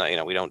mean, it's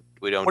not, we don't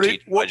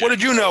teach. What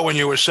did you know when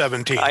you were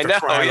 17? I know.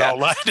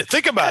 Yeah.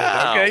 Think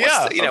about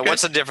it. Okay.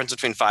 What's the difference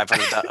between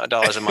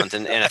 $500 a month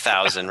and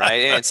 $1,000,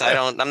 right?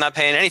 I'm not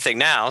paying anything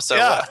now. So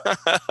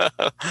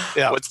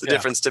what's the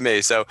difference to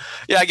me? So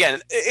again,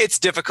 it's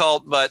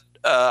difficult, but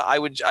I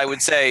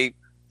would say,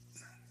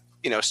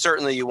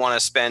 certainly you want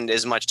to spend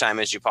as much time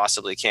as you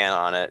possibly can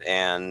on it,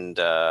 and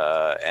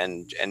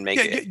make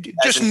it.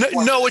 Just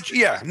know what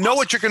you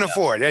can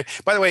afford.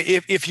 By the way,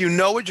 if you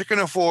know what you can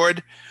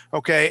afford,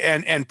 okay,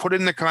 and put it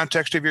in the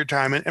context of your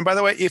time. And by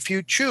the way, if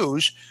you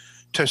choose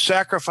to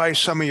sacrifice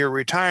some of your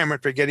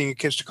retirement for getting your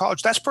kids to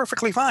college, that's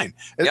perfectly fine.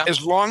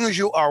 As long as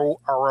you are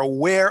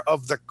aware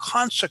of the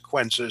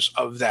consequences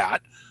of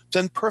that,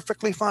 then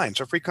perfectly fine.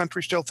 It's a free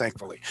country still,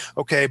 thankfully.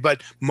 Okay,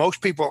 but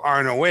most people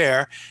aren't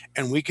aware,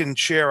 and we can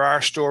share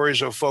our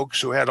stories of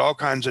folks who had all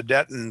kinds of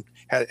debt and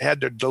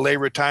had to delay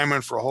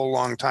retirement for a whole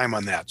long time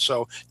on that.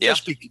 So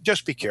just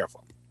be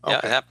careful. Okay. Yeah,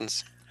 it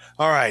happens.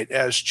 All right,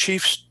 as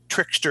chief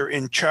trickster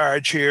in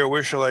charge here,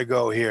 where shall I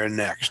go here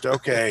next?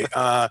 Okay,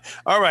 all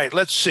right,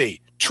 let's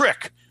see.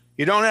 Trick,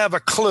 you don't have a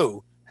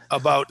clue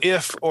about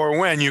if or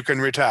when you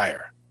can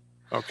retire.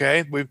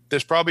 Okay,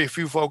 there's probably a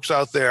few folks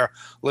out there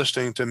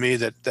listening to me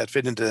that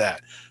fit into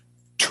that.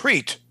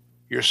 Treat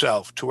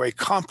yourself to a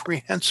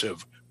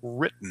comprehensive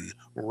written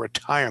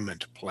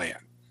retirement plan.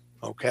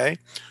 Okay,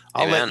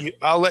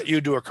 I'll let you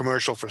do a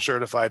commercial for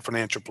certified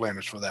financial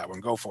planners for that one.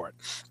 Go for it.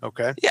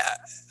 Okay. Yeah,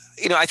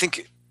 I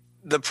think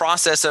the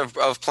process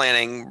of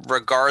planning,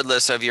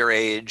 regardless of your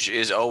age,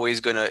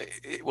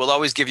 will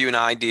always give you an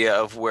idea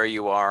of where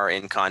you are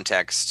in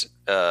context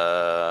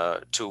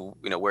to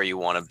where you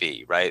want to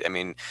be, right? I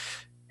mean,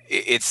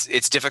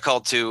 it's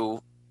difficult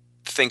to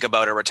think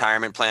about a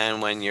retirement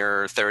plan when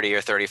you're 30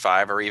 or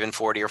 35 or even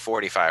 40 or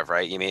 45,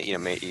 right? You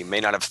may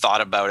not have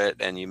thought about it,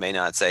 and you may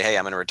not say, hey,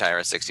 I'm going to retire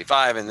at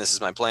 65 and this is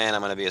my plan.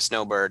 I'm going to be a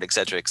snowbird, et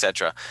cetera, et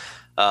cetera.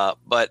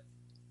 But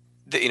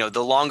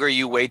the longer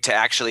you wait to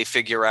actually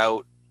figure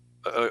out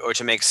or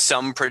to make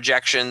some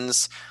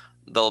projections,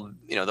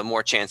 the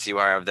more chance you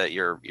are of that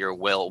you're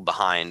well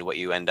behind what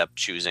you end up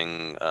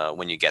choosing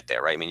when you get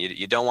there, right? I mean,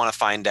 you don't want to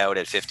find out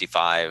at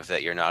 55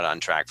 that you're not on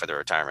track for the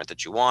retirement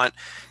that you want.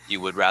 You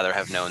would rather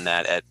have known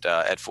that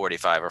at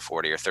 45 or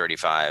 40 or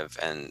 35,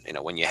 and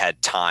when you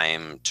had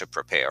time to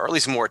prepare, or at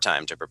least more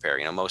time to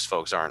prepare. Most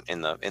folks aren't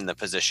in the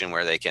position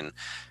where they can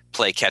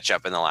play catch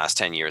up in the last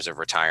 10 years of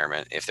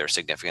retirement if they're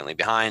significantly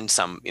behind.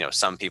 Some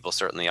people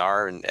certainly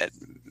are, and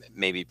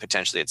maybe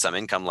potentially at some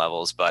income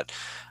levels, but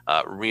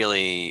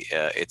really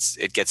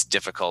it gets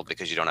difficult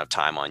because you don't have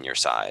time on your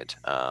side,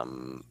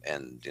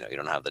 and you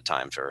don't have the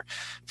time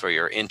for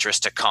your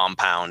interest to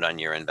compound on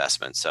your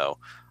investment. So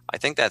I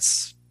think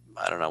that's,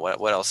 I don't know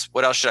what else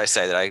should I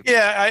say that I.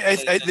 Yeah,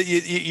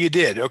 you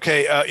did.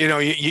 Okay.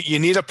 You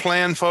need a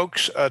plan,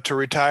 folks, to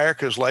retire,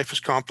 because life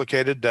is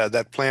complicated.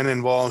 That plan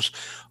involves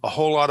a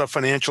whole lot of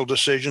financial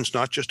decisions,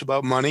 not just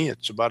about money.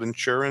 It's about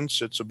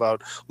insurance. It's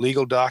about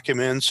legal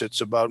documents. It's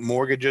about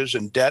mortgages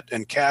and debt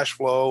and cash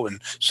flow and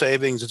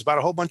savings. It's about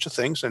a whole bunch of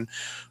things. And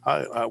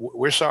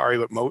we're sorry,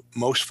 but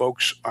most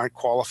folks aren't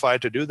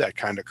qualified to do that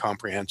kind of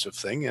comprehensive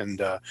thing.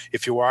 And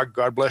if you are,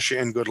 God bless you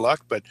and good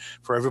luck. But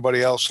for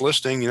everybody else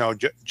listening,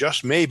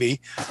 just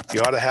maybe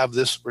you ought to have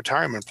this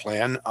retirement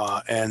plan,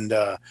 and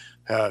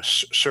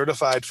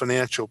certified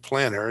financial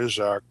planners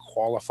are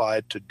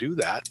qualified to do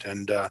that,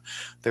 and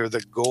they're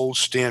the gold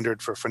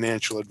standard for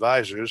financial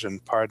advisors.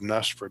 And pardon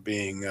us for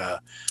being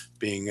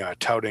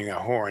touting a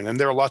horn. And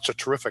there are lots of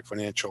terrific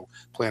financial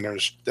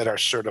planners that are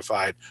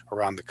certified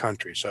around the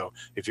country. So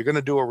if you're going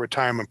to do a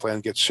retirement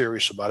plan, get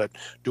serious about it.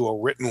 Do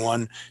a written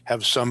one.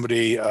 Have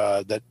somebody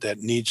that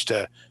needs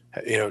to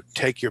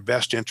take your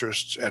best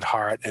interests at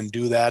heart and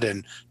do that,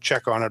 and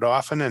check on it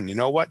often. And you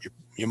know what?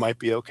 You might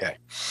be okay.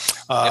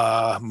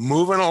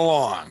 Moving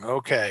along.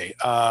 Okay.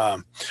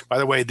 By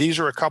the way, these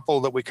are a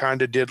couple that we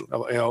kind of did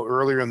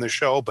earlier in the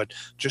show, but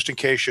just in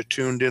case you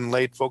tuned in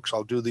late, folks,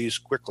 I'll do these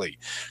quickly.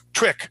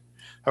 Trick.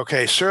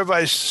 Okay,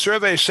 survey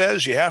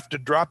says you have to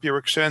drop your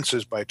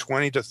expenses by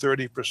 20 to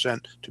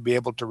 30% to be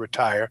able to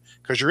retire,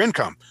 because your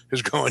income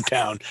is going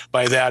down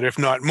by that, if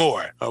not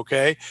more.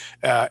 Okay,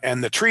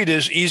 and the treat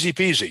is easy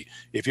peasy.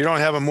 If you don't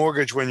have a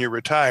mortgage when you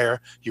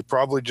retire, you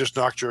probably just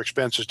knocked your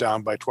expenses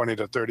down by 20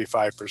 to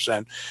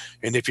 35%.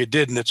 And if you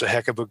didn't, it's a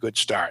heck of a good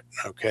start.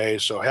 Okay,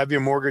 so have your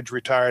mortgage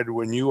retired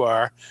when you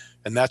are.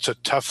 And that's a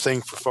tough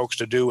thing for folks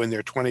to do in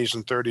their 20s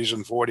and 30s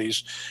and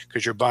 40s,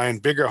 because you're buying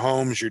bigger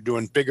homes, you're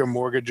doing bigger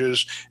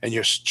mortgages, and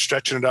you're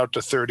stretching it out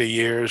to 30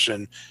 years.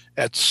 And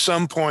at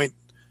some point,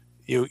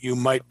 you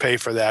might pay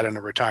for that in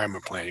a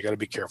retirement plan. You got to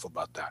be careful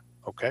about that.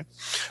 Okay.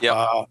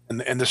 Yeah.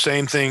 And the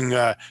same thing,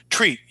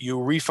 treat. You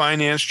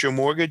refinanced your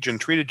mortgage and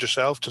treated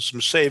yourself to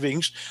some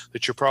savings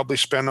that you probably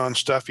spent on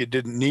stuff you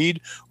didn't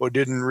need or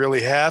didn't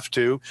really have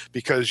to,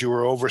 because you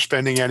were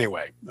overspending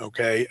anyway.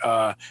 Okay.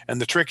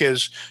 And the trick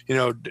is,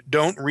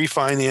 don't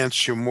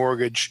refinance your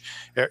mortgage,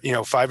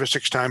 5 or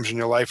 6 times in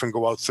your life and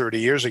go out 30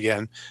 years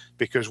again.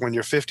 Because when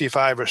you're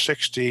 55 or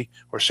 60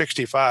 or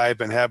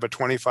 65 and have a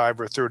 25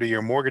 or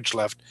 30-year mortgage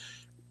left,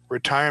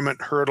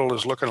 retirement hurdle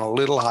is looking a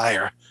little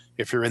higher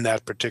if you're in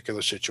that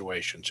particular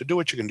situation. So do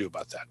what you can do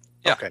about that.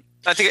 Yeah. Okay.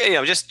 I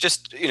think,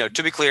 just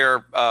to be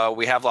clear,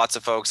 we have lots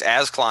of folks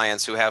as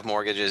clients who have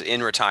mortgages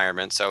in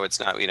retirement. So it's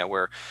not,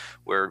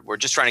 we're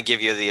just trying to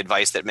give you the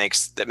advice that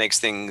makes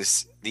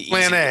things the easy.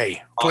 Plan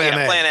A.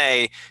 Plan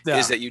A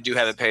is that you do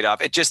have it paid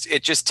off. It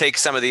just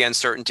takes some of the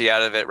uncertainty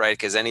out of it, right?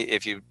 Because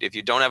if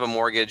you don't have a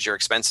mortgage, your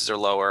expenses are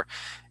lower.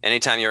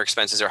 Anytime your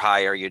expenses are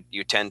higher,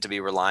 you tend to be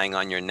relying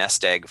on your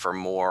nest egg for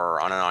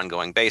more on an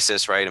ongoing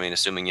basis, right? I mean,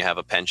 assuming you have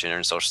a pension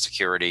and Social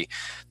Security,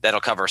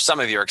 that'll cover some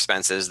of your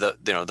expenses.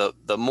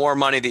 The more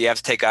money that you have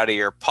to take out of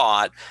your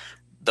pot,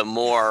 the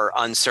more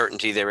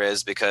uncertainty there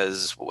is,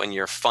 because when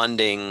you're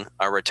funding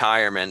a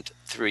retirement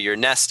through your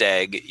nest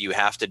egg, you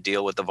have to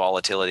deal with the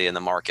volatility in the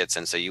markets.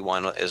 And so you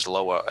want as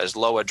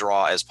low a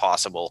draw as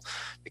possible,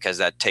 because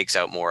that takes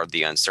out more of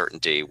the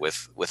uncertainty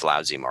with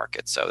lousy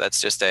markets. So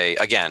that's just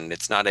again,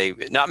 it's not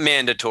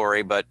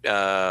mandatory, but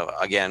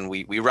again,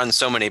 we run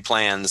so many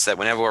plans that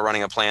whenever we're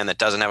running a plan that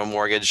doesn't have a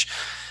mortgage,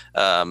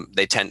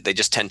 they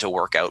just tend to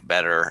work out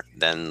better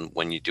than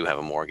when you do have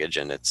a mortgage.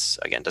 And it's,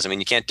 again, doesn't mean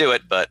you can't do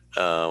it, but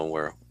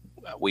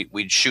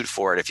we'd shoot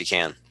for it if you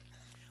can.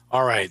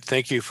 All right.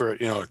 Thank you for,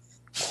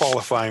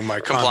 qualifying my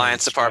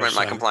compliance department,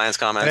 my compliance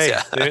comments. Hey,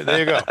 yeah. there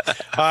you go. All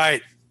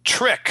right.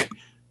 Trick.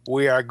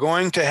 We are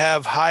going to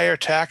have higher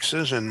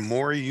taxes and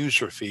more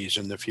user fees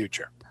in the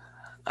future.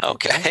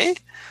 Okay.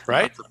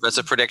 Right. That's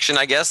a prediction,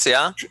 I guess.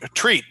 Yeah.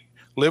 Treat.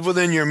 Live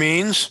within your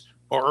means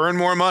or earn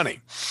more money.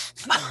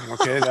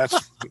 Okay,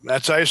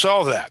 that's how you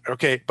solve that.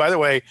 Okay. By the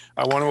way,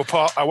 I want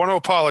to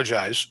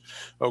apologize.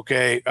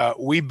 Okay,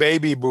 we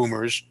baby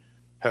boomers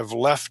have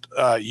left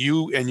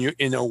you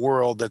in a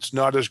world that's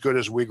not as good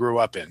as we grew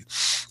up in.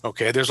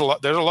 Okay, there's a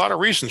lot of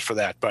reasons for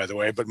that, by the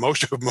way, but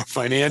most of them are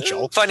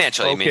financial.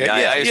 Financially, okay.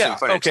 I assume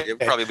financially. Okay. There'll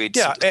probably be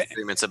some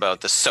disagreements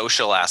about the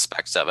social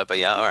aspects of it,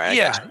 but all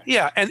right.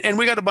 And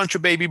we got a bunch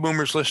of baby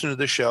boomers listening to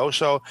the show.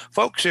 So,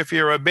 folks, if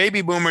you're a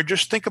baby boomer,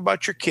 just think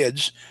about your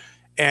kids,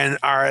 and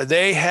are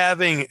they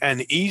having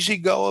an easy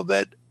go of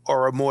it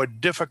or a more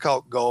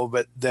difficult go of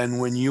it than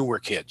when you were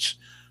kids?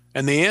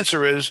 And the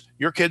answer is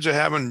your kids are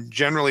having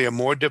generally a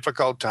more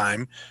difficult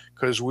time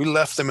because we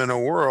left them in a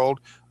world,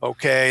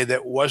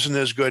 that wasn't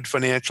as good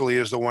financially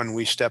as the one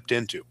we stepped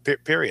into,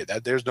 period.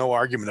 There's no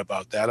argument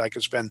about that. I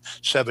could spend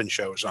 7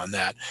 shows on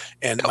that.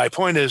 And my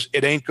point is,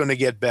 it ain't going to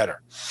get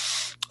better.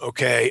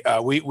 Okay,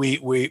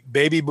 we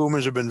baby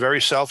boomers have been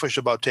very selfish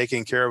about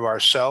taking care of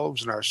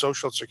ourselves and our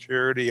Social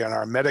Security and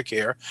our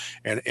Medicare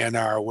and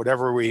our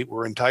whatever we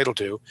were entitled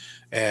to,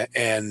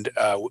 and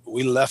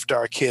we left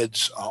our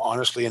kids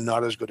honestly in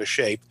not as good a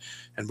shape.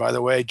 And by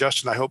the way,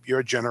 Justin, I hope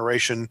your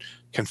generation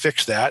can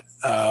fix that,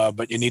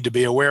 but you need to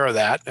be aware of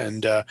that.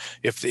 And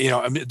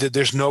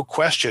there's no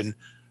question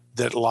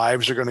that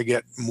lives are going to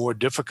get more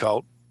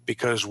difficult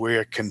because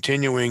we're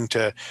continuing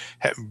to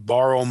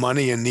borrow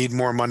money and need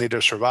more money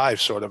to survive,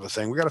 sort of a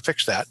thing. We got to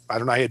fix that. I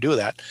don't know how you do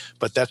that,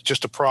 but that's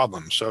just a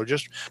problem. So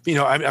just,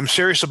 I'm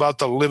serious about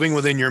the living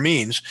within your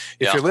means.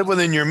 If you live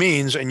within your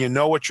means and you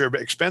know what your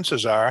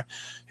expenses are,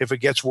 if it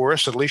gets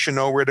worse, at least you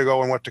know where to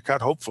go and what to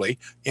cut, hopefully.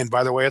 And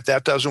by the way, if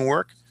that doesn't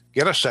work,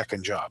 get a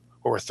second job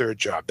or a third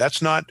job.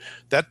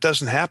 That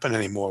doesn't happen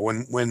anymore.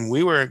 When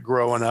we were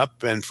growing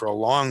up, and for a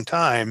long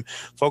time,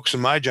 folks in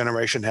my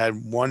generation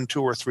had 1,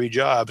 2, or 3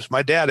 jobs.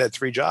 My dad had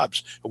 3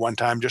 jobs at one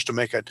time just to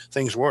make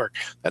things work.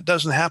 That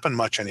doesn't happen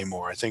much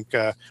anymore, I think,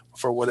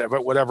 for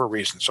whatever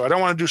reason. So I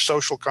don't want to do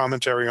social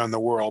commentary on the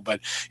world, but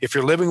if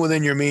you're living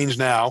within your means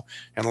now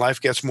and life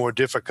gets more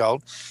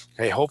difficult,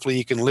 hey, hopefully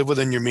you can live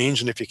within your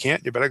means. And if you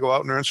can't, you better go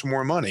out and earn some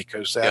more money,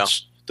 because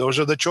those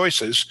are the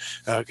choices,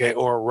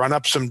 or run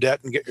up some debt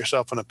and get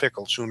yourself in a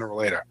pickle sooner or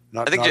later.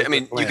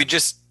 You could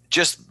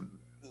just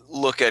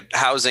look at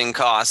housing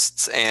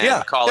costs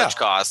and college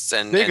costs,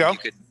 and there you go.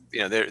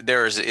 You could,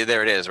 there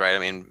it is,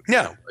 right?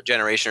 A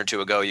generation or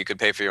 2 ago, you could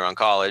pay for your own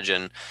college,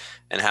 and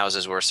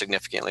houses were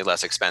significantly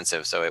less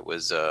expensive, so it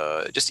was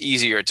just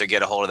easier to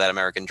get a hold of that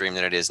American dream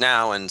than it is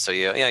now. And so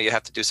you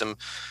have to do some.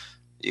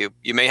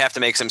 You may have to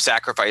make some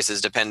sacrifices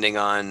depending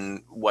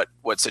on what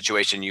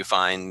situation you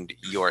find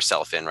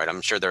yourself in, right? I'm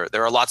sure there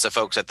are lots of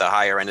folks at the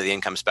higher end of the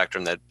income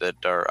spectrum that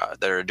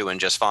are doing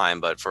just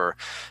fine, but for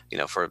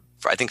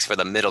I think for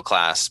the middle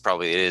class,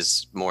 probably it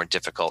is more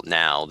difficult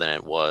now than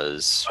it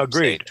was,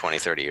 say, 20,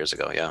 30 years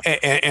ago. Yeah.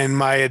 And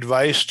my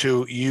advice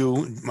to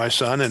you, my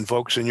son, and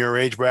folks in your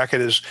age bracket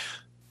is,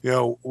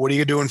 what are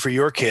you doing for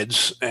your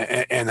kids,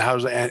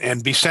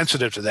 and be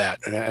sensitive to that.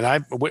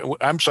 And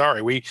I'm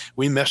sorry, we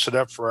messed it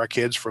up for our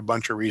kids for a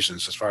bunch of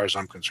reasons, as far as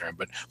I'm concerned.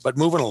 But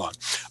moving along.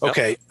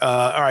 Okay.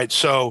 All right.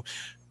 So,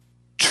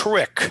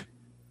 trick,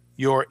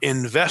 your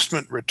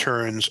investment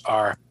returns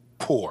are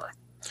poor.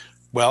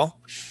 Well,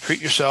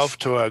 treat yourself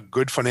to a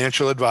good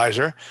financial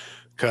advisor,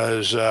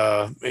 because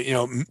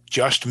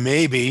just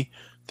maybe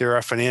there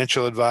are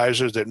financial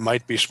advisors that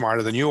might be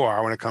smarter than you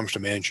are when it comes to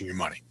managing your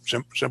money.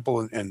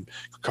 Simple and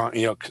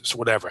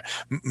whatever.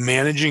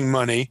 Managing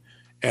money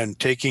and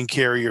taking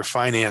care of your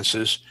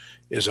finances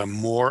is a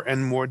more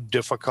and more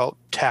difficult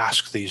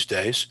task these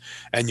days,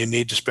 and you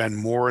need to spend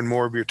more and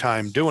more of your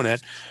time doing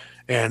it.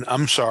 And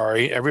I'm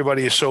sorry,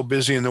 everybody is so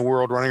busy in the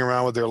world running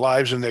around with their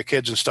lives and their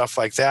kids and stuff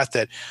like that,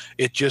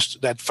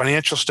 that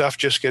financial stuff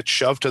just gets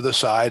shoved to the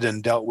side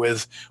and dealt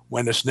with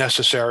when it's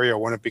necessary or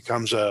when it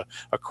becomes a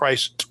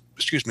crisis.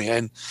 Excuse me.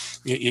 And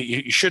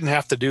you shouldn't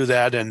have to do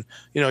that. And,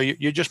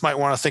 you just might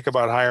want to think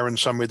about hiring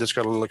somebody that's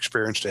got a little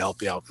experience to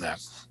help you out in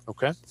that.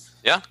 Okay.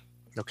 Yeah.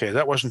 Okay.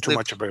 That wasn't too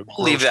much of a.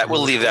 We'll leave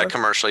that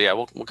commercial. Yeah.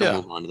 We'll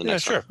move on to the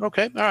next one. Sure.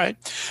 Okay. All right.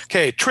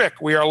 Okay. Trick.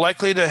 We are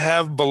likely to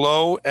have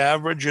below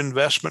average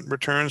investment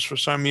returns for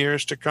some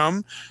years to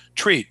come.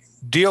 Treat.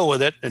 Deal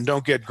with it and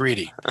don't get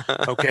greedy.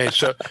 Okay,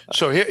 so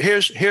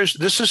here's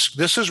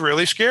this is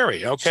really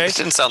scary. Okay, it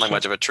didn't sound like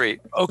much of a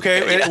treat.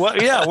 Okay,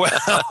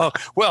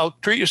 well,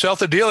 treat yourself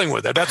to dealing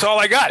with it. That's all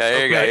I got.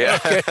 There you go.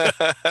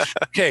 Yeah.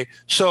 Okay.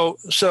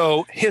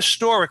 So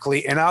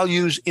historically, and I'll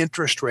use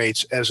interest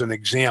rates as an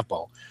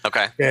example.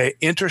 Okay.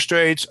 Interest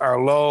rates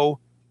are low.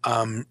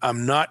 I'm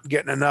not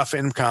getting enough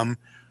income.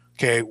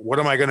 Okay, what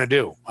am I going to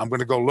do? I'm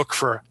going to go look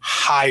for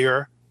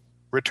higher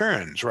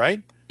returns,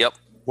 right? Yep.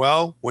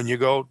 Well, when you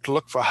go to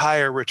look for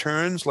higher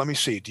returns, let me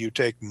see, do you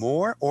take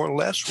more or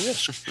less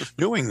risk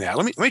doing that?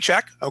 Let me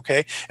check.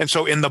 Okay. And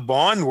so in the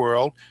bond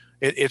world,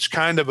 it's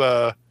kind of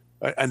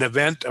an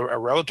event, a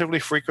relatively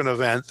frequent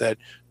event, that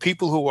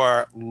people who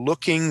are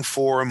looking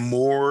for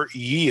more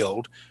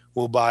yield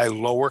will buy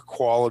lower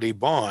quality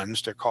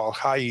bonds. They're called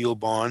high yield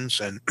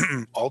bonds and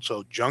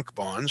also junk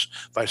bonds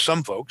by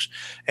some folks.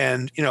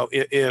 And,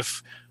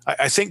 if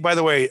I think, by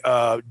the way,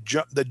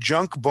 the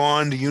junk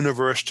bond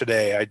universe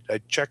today, I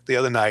checked the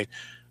other night,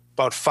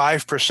 about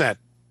 5%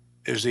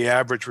 is the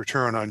average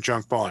return on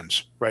junk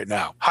bonds right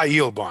now? High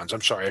yield bonds.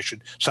 I'm sorry, I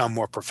should sound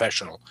more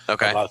professional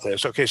about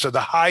this. Okay, so the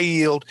high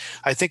yield,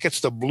 I think it's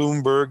the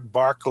Bloomberg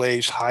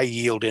Barclays High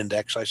Yield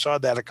Index. I saw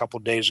that a couple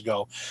of days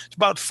ago. It's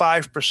about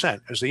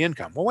 5% as the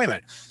income. Well, wait a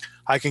minute.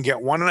 I can get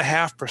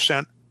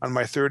 1.5% on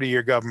my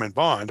 30-year government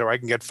bond, or I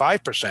can get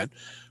 5%,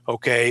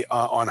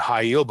 on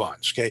high yield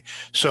bonds. Okay,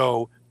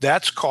 so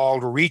that's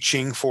called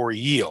reaching for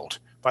yield.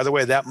 By the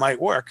way, that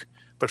might work.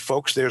 But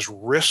folks, there's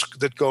risk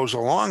that goes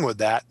along with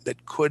that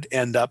could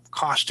end up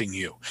costing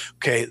you.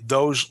 Okay,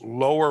 those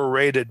lower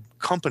rated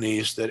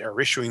companies that are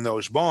issuing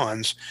those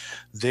bonds,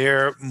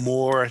 they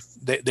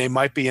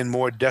might be in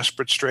more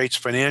desperate straits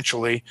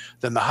financially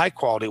than the high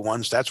quality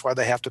ones. That's why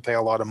they have to pay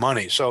a lot of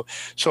money. So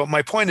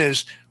my point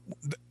is,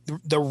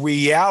 the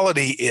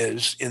reality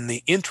is in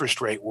the interest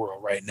rate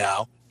world right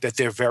now that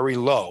they're very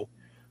low.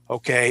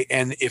 Okay,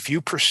 and if you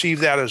perceive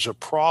that as a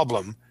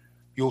problem,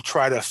 you'll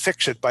try to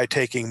fix it by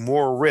taking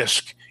more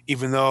risk,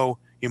 even though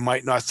you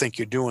might not think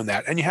you're doing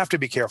that. And you have to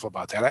be careful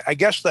about that. I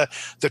guess the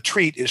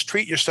treat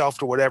yourself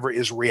to whatever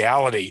is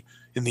reality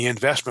in the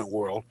investment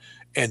world,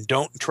 and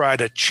don't try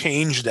to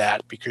change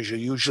that, because you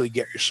usually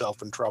get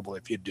yourself in trouble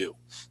if you do.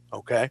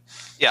 Okay?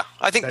 Yeah,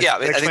 I think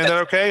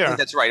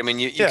that's right. I mean,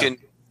 you can,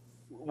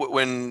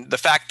 when the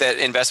fact that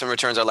investment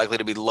returns are likely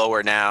to be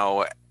lower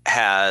now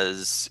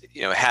has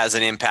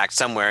an impact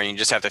somewhere, and you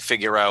just have to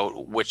figure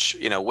out which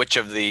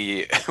of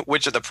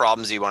the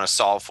problems you want to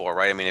solve for,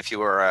 right? I mean, if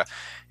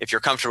you're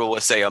comfortable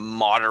with, say, a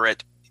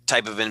moderate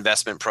type of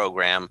investment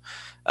program,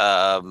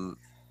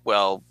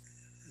 well,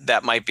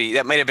 that might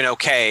have been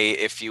okay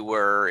if we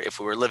were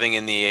living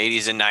in the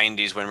 80s and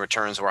 90s when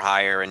returns were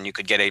higher and you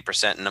could get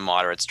 8% in a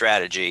moderate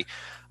strategy.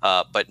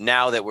 But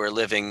now that we're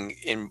living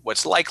in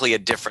what's likely a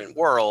different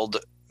world,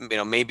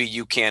 maybe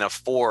you can't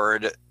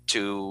afford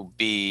to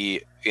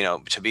be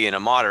in a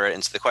moderate.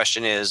 And so the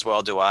question is,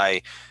 well, do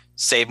I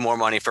save more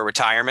money for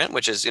retirement,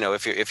 which is,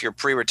 if you're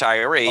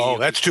pre-retiree. Oh,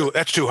 that's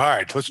too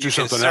hard. Let's do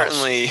something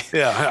else.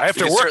 Yeah, I have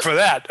to work for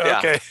that. Yeah,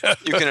 okay.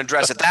 You can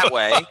address it that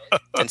way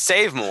and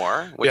save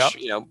more, which,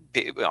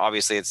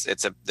 obviously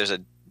there's a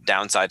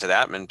downside to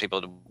that, and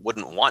people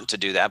wouldn't want to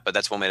do that, but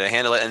that's one way to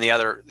handle it. And the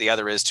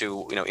other is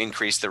to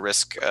increase the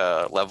risk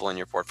level in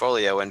your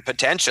portfolio, and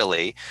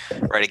potentially,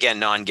 right, again,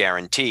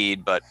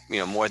 non-guaranteed, but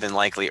more than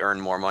likely earn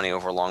more money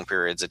over long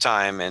periods of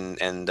time, and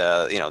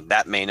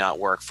that may not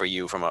work for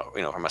you from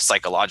a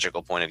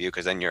psychological point of view,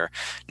 because then you're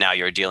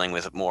dealing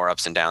with more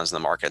ups and downs in the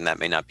market, and that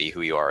may not be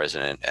who you are as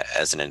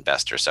an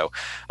investor. So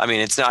I mean,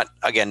 it's not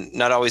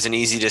always an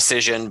easy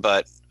decision,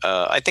 but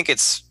I think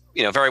it's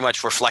very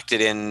much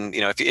reflected in,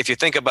 if you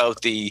think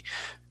about the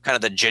kind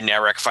of the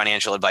generic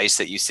financial advice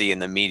that you see in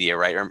the media,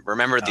 right?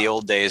 Remember the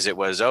old days, it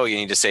was, you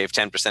need to save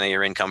 10% of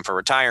your income for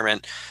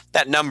retirement.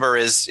 That number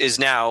is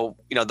now,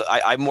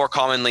 I more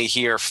commonly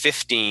hear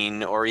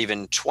 15 or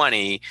even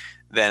 20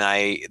 than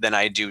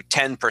I do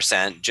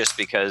 10%, just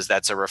because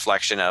that's a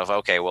reflection of,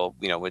 okay, well,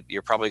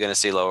 you're probably going to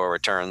see lower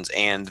returns,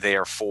 and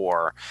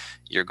therefore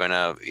you're going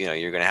to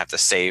have to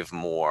save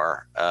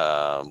more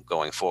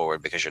going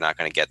forward, because you're not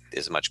going to get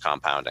as much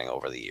compounding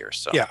over the years.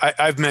 So yeah,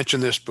 I've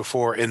mentioned this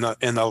before. In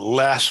the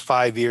last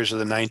 5 years of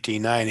the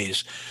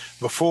 1990s,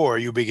 before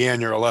you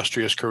began your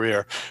illustrious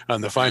career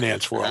in the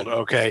finance world,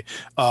 okay,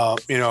 a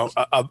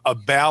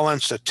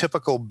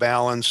typical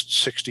balanced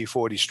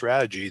 60-40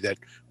 strategy that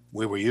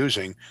we were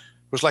using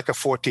was like a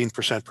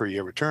 14% per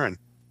year return,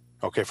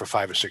 okay, for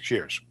 5 or 6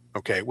 years,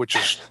 okay, which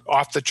is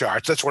off the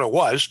charts. That's what it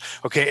was,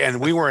 okay, and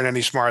we weren't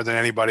any smarter than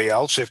anybody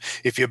else.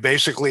 If you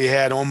basically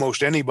had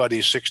almost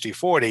anybody's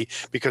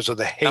 60-40 because of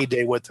the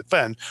heyday with the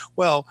Fed,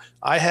 well,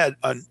 I had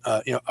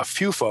a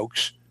few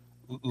folks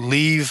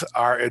leave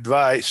our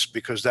advice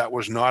because that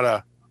was not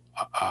a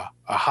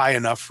high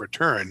enough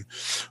return,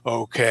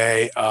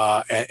 okay,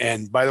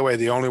 and by the way,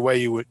 the only way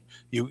you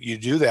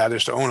do that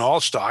is to own all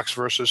stocks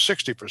versus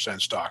 60%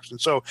 stocks. And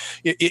so,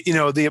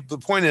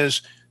 the point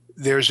is,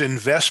 there's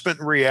investment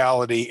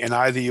reality, and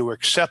either you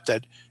accept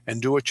it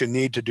and do what you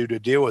need to do to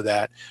deal with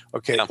that,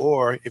 okay,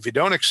 or if you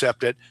don't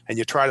accept it and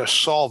you try to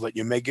solve it,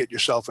 you may get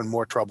yourself in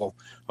more trouble,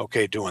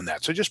 okay, doing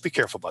that. So just be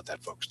careful about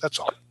that, folks. That's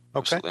all.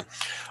 Okay. Absolutely.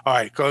 All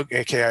right.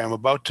 Okay. I'm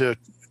about to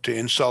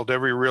insult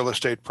every real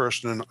estate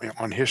person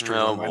on history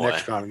on my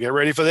next comment. Get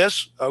ready for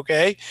this,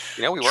 okay?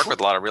 We work with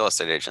a lot of real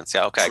estate agents.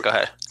 Yeah, okay, go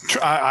ahead.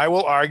 I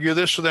will argue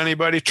this with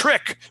anybody.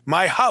 Trick,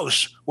 my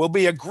house will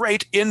be a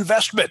great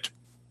investment.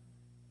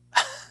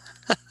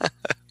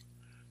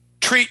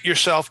 Treat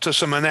yourself to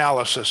some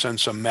analysis and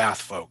some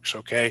math, folks,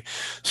 okay?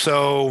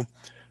 So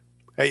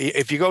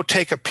if you go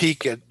take a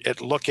peek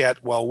at look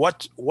at, well,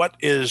 what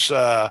is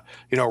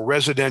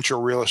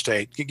residential real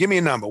estate? Give me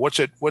a number. What's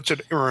it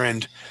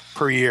earned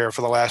per year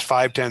for the last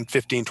 5, 10,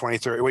 15, 20,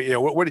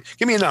 30?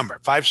 Give me a number.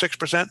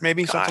 5-6%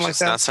 maybe. Gosh, something like that.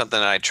 It's not something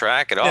I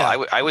track at all.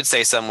 Yeah. I would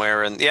say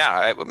somewhere in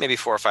maybe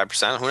 4 or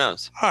 5%. Who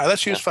knows? All right,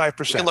 let's use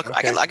 5%.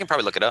 I can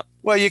probably look it up.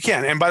 Well, you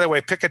can, and by the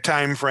way, pick a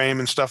time frame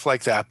and stuff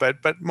like that. But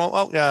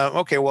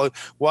okay. Well,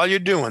 while you're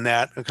doing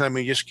that, let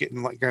me just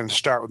going to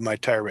start with my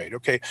tirade.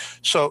 Okay,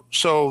 so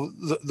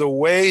the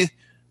way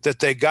that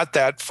they got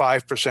that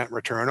 5%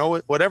 return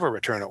or whatever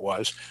return it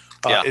was,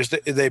 is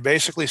that they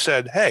basically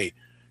said, hey,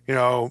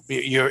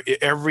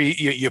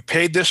 you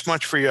paid this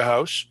much for your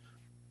house,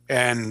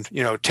 and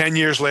 10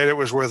 years later it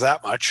was worth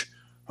that much.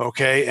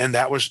 Okay, and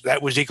that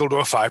was equal to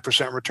a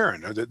 5%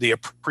 return, or the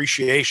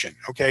appreciation.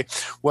 Okay,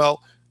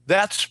 well,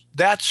 that's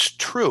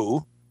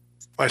true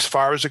as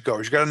far as it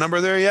goes. You got a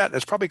number there yet?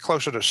 It's probably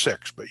closer to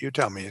 6, but you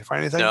tell me. You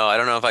find anything? No, I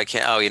don't know if I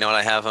can. Oh, you know what?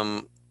 I have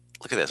them.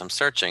 Look at this. I'm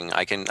searching.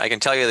 I can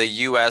tell you the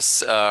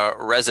U.S.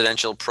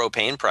 Residential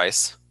propane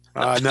price.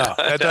 No,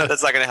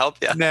 that's not going to help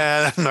you.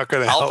 Nah, I'm not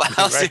going to help.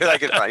 I'll see what I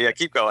can find. Yeah,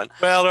 keep going.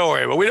 Well, don't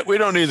worry. But we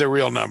don't need the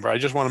real number. I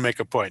just want to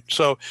make a point.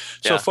 So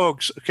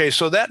folks, okay,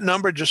 so that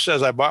number just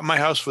says I bought my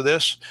house for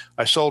this,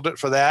 I sold it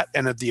for that,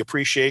 and that the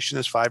appreciation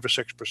is 5 or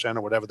 6%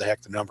 or whatever the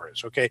heck the number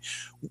is. Okay.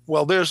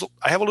 Well,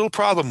 I have a little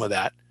problem with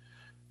that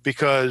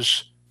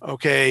because,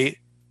 okay,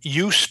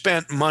 you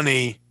spent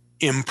money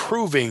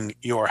improving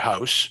your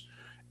house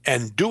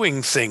and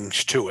doing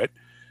things to it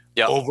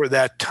over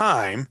that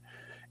time.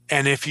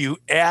 And if you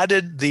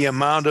added the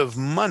amount of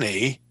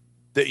money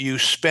that you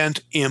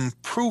spent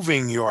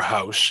improving your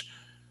house,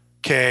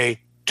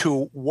 okay,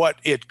 to what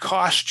it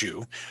cost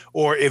you,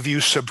 or if you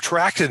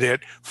subtracted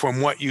it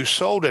from what you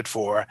sold it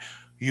for,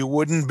 you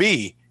wouldn't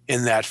be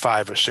in that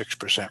 5 or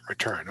 6%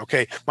 return.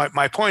 Okay.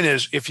 My point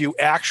is, if you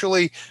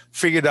actually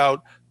figured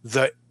out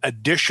the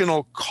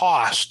additional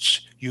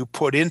costs you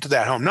put into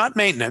that home, not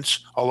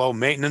maintenance, although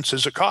maintenance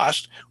is a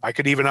cost. I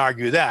could even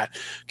argue that.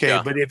 Okay.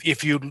 Yeah. But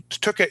if you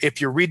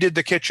redid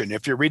the kitchen,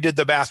 if you redid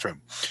the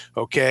bathroom,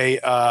 okay,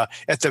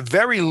 at the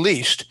very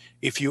least,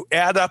 if you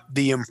add up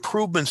the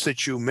improvements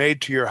that you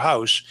made to your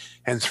house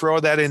and throw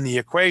that in the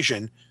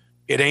equation,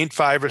 it ain't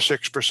 5 or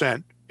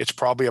 6%. It's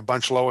probably a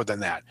bunch lower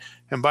than that.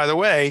 And by the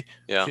way,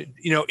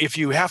 if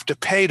you have to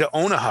pay to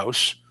own a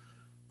house,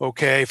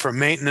 okay, for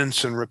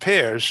maintenance and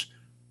repairs,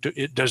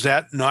 does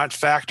that not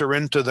factor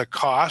into the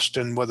cost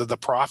and whether the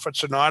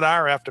profits or not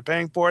are after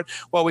paying for it?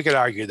 Well, we could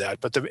argue that,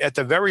 but at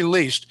the very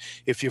least,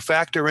 if you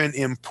factor in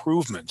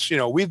improvements, we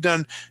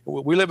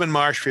live in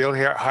Marshfield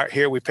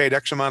here. We paid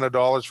X amount of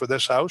dollars for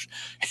this house,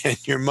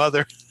 and your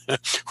mother,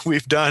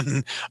 we've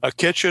done a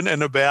kitchen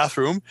and a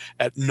bathroom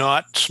at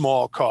not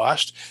small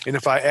cost. And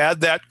if I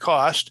add that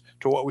cost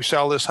to what we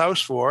sell this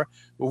house for,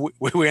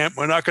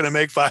 we're not going to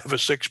make 5 or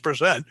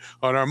 6%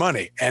 on our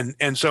money.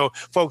 And so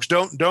folks,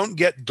 don't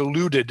get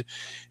deluded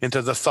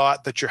into the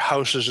thought that your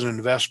house is an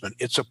investment.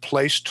 It's a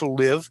place to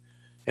live.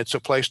 It's a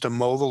place to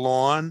mow the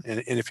lawn.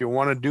 And if you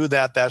want to do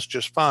that, that's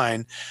just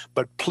fine.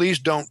 But please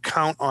don't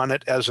count on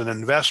it as an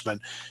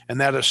investment. And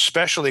that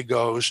especially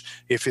goes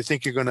if you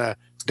think you're going to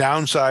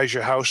downsize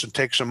your house and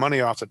take some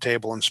money off the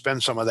table and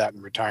spend some of that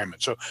in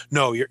retirement. So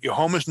no, your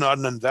home is not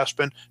an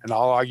investment, and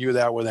I'll argue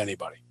that with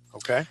anybody.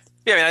 Okay?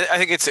 Yeah, I mean, I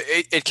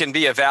think it can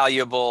be a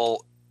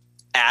valuable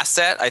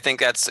asset. I think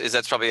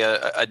that's probably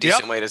a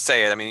decent way to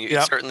say it. I mean,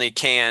 it certainly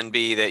can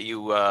be that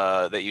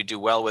you do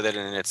well with it,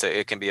 and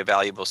it can be a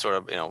valuable sort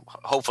of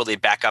hopefully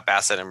backup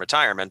asset in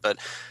retirement. But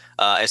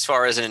as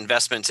far as an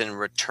investment in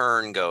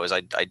return goes,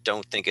 I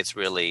don't think it's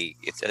really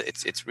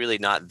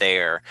not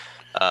there.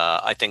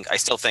 I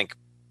still think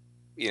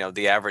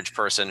the average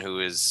person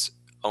who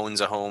owns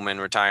a home in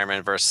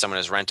retirement versus someone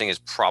who's renting is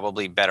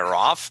probably better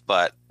off,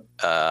 but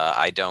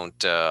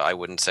I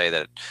wouldn't say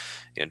that,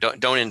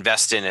 don't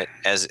invest in it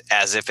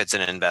as if it's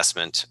an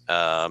investment.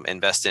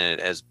 Invest in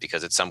it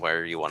because it's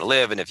somewhere you want to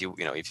live. And if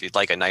if you'd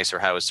like a nicer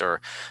house or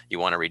you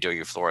want to redo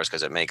your floors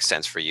because it makes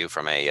sense for you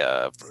from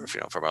a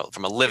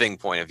living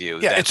point of view.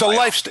 Yeah. It's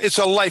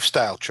a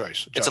lifestyle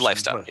choice. It's a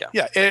lifestyle. Yeah.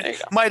 Yeah.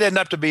 It might end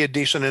up to be a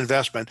decent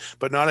investment,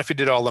 but not if you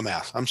did all the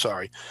math. I'm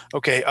sorry.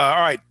 Okay.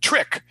 All right.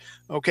 Trick.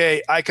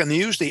 Okay. I can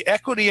use the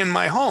equity in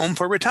my home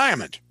for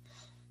retirement.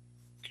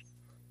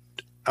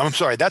 I'm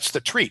sorry, that's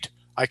the treat.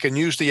 I can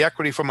use the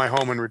equity for my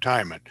home in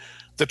retirement.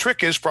 The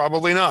trick is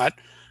probably not,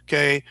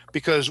 okay,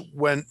 because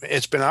when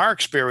it's been our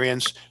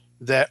experience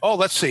that,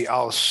 let's see,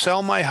 I'll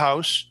sell my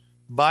house,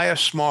 buy a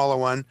smaller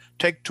one,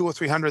 take $200,000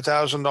 or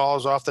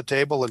 $300,000 off the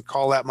table and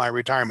call that my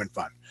retirement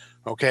fund.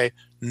 Okay,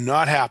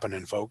 not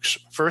happening, folks.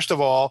 First of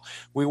all,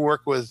 we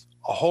work with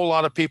a whole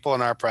lot of people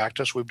in our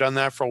practice. We've done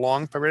that for a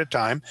long period of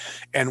time.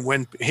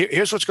 And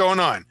here's what's going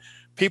on.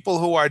 People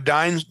who are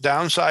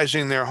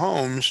downsizing their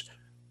homes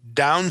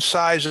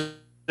downsize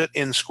it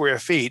in square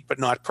feet, but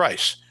not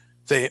price.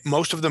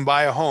 Most of them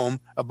buy a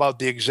home about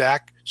the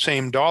exact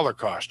same dollar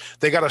cost.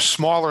 They got a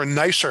smaller,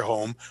 nicer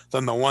home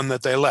than the one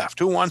that they left.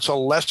 Who wants a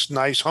less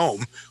nice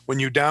home when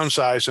you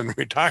downsize in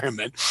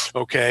retirement?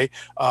 Okay.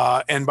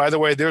 And by the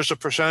way, there's a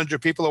percentage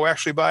of people who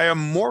actually buy a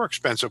more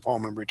expensive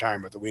home in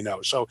retirement that we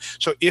know. So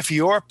if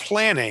you're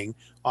planning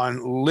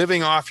on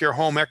living off your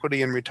home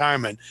equity in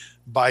retirement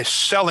by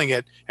selling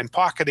it and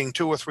pocketing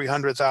 $200,000 or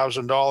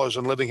 $300,000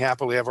 and living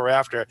happily ever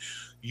after,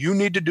 you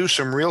need to do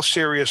some real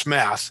serious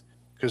math,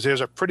 because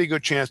there's a pretty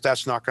good chance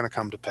that's not going to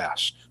come to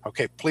pass.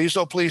 Okay, please,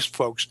 oh please,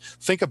 folks,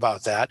 think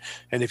about that.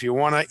 And if you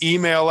want to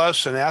email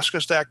us and ask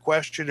us that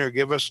question or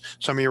give us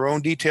some of your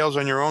own details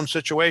on your own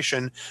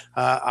situation,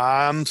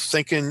 I'm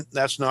thinking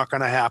that's not going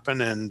to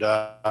happen, and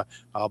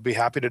I'll be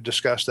happy to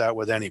discuss that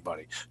with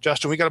anybody.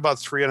 Justin, we got about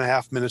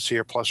 3.5 minutes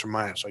here, plus or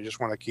minus. I just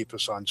want to keep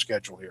us on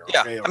schedule here.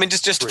 Yeah, okay? I mean,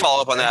 just to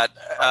follow up on that,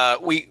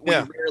 we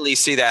rarely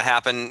see that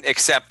happen,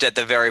 except at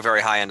the very,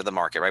 very high end of the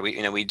market, right?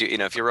 We do,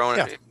 if you're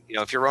owning,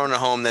 if you're owning a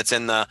home that's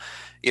in the,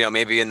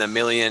 maybe in the $1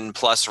 million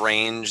plus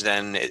range,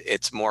 then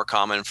it's more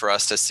common for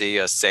us to see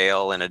a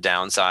sale and a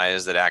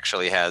downsize that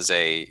actually has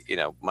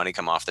money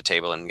come off the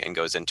table and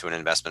goes into an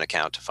investment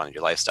account to fund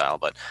your lifestyle.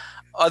 But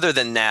other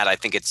than that, I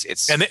think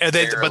it's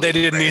but they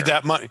didn't need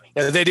that money.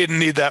 They didn't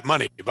need that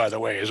money, by the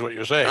way, is what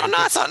you're saying. No,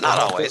 not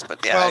always,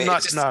 but yeah, well,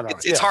 not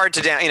always. It's hard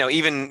to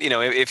even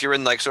if you're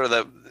in like sort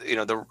of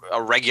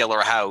a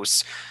regular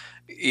house,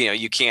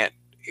 you can't.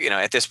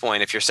 At this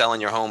point, if you're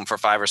selling your home for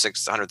 $500,000 or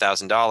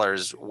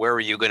 $600,000, where are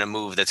you going to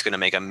move that's going to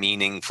make a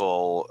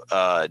meaningful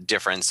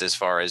difference as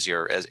far as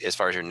your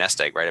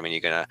nest egg, right? I mean, are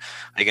you going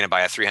to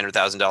buy a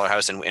 $300,000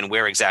 house, and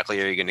where exactly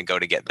are you going to go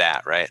to get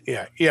that, right?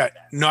 Yeah,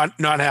 not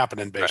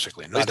happening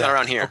basically. Right. At least not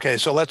around here. Okay,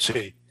 so let's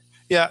see.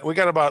 Yeah, we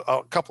got about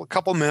a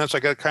couple minutes. I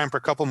got time for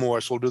a couple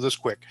more, so we'll do this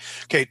quick.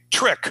 Okay,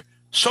 trick.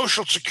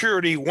 Social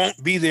Security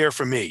won't be there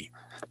for me.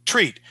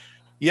 Treat.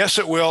 Yes,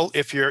 it will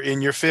if you're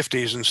in your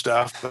 50s and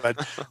stuff.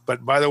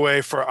 But by the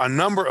way, for a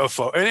number of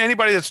folks, and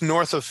anybody that's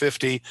north of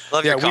 50,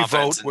 we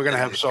vote. We're going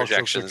to have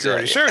Social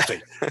Security. Yeah.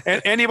 Seriously, and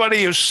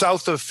anybody who's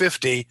south of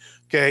 50,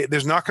 okay,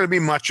 there's not going to be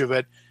much of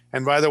it.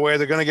 And by the way,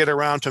 they're going to get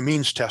around to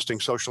means testing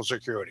Social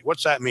Security.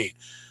 What's that mean?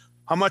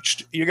 How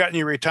much you got in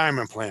your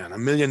retirement plan? $1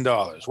 million.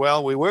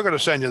 Well, we were going to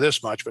send you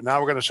this much, but now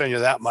we're going to send you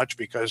that much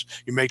because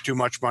you make too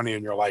much money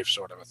in your life,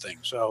 sort of a thing.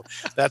 So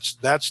that's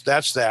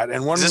that.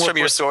 And one is this more from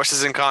your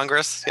sources in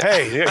Congress?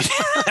 Hey,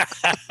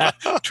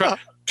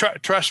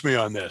 trust me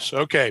on this.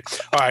 Okay.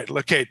 All right.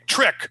 Okay.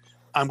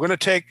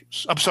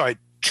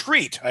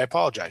 Treat. I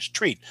apologize.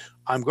 Treat.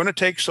 I'm going to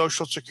take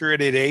Social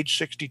Security at age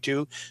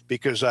 62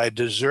 because I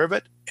deserve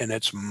it and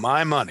it's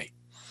my money.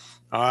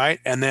 All right.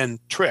 And then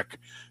trick.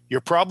 You're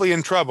probably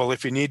in trouble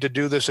if you need to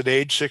do this at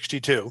age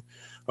 62,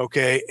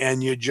 okay,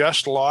 and you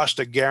just lost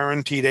a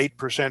guaranteed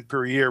 8%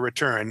 per year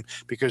return,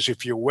 because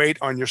if you wait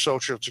on your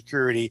Social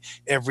Security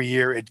every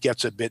year, it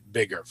gets a bit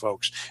bigger,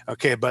 folks.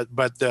 Okay, but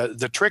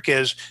the trick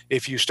is,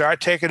 if you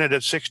start taking it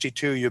at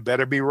 62, you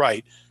better be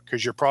right,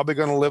 because you're probably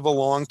going to live a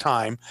long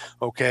time,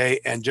 okay,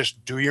 and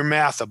just do your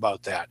math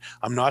about that.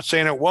 I'm not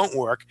saying it won't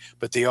work,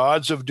 but the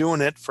odds of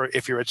doing it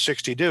if you're at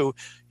 62,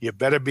 you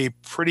better be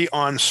pretty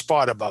on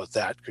spot about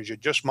that, because you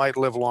just might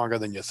live longer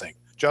than you think.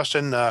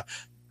 Justin,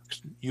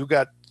 you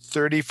got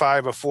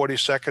 35 or 40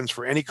 seconds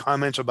for any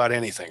comments about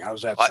anything.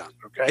 How's that sound?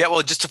 Okay. Yeah,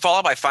 well, just to follow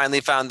up, I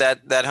finally found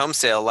that home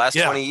sale last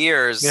 20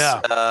 years.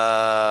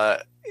 Yeah.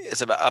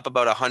 It's up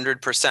about 100%,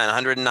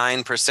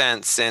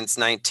 109% since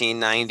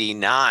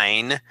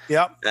 1999.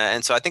 Yep.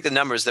 And so I think the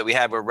numbers that we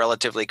had were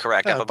relatively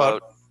correct, up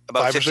about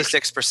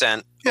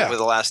 56% over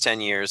the last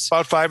 10 years.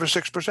 About 5 or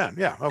 6%.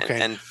 Yeah.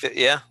 Okay. And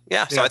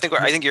So I think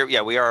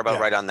we are about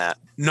right on that.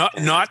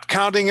 Not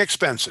counting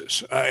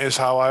expenses is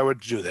how I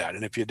would do that.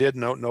 And if you did,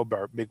 no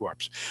big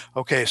whoops.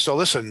 Okay. So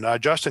listen,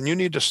 Justin, you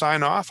need to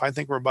sign off. I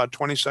think we're about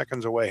 20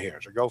 seconds away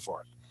here. So go for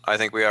it. I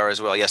think we are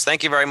as well. Yes.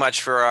 Thank you very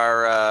much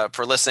for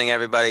for listening,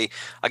 everybody.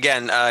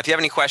 Again, if you have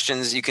any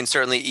questions, you can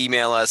certainly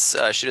email us.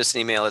 Shoot us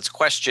an email. It's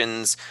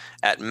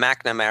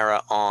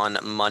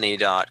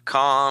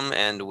questions@McNamaraOnMoney.com,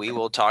 and we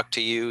will talk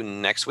to you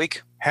next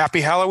week.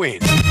 Happy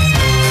Halloween.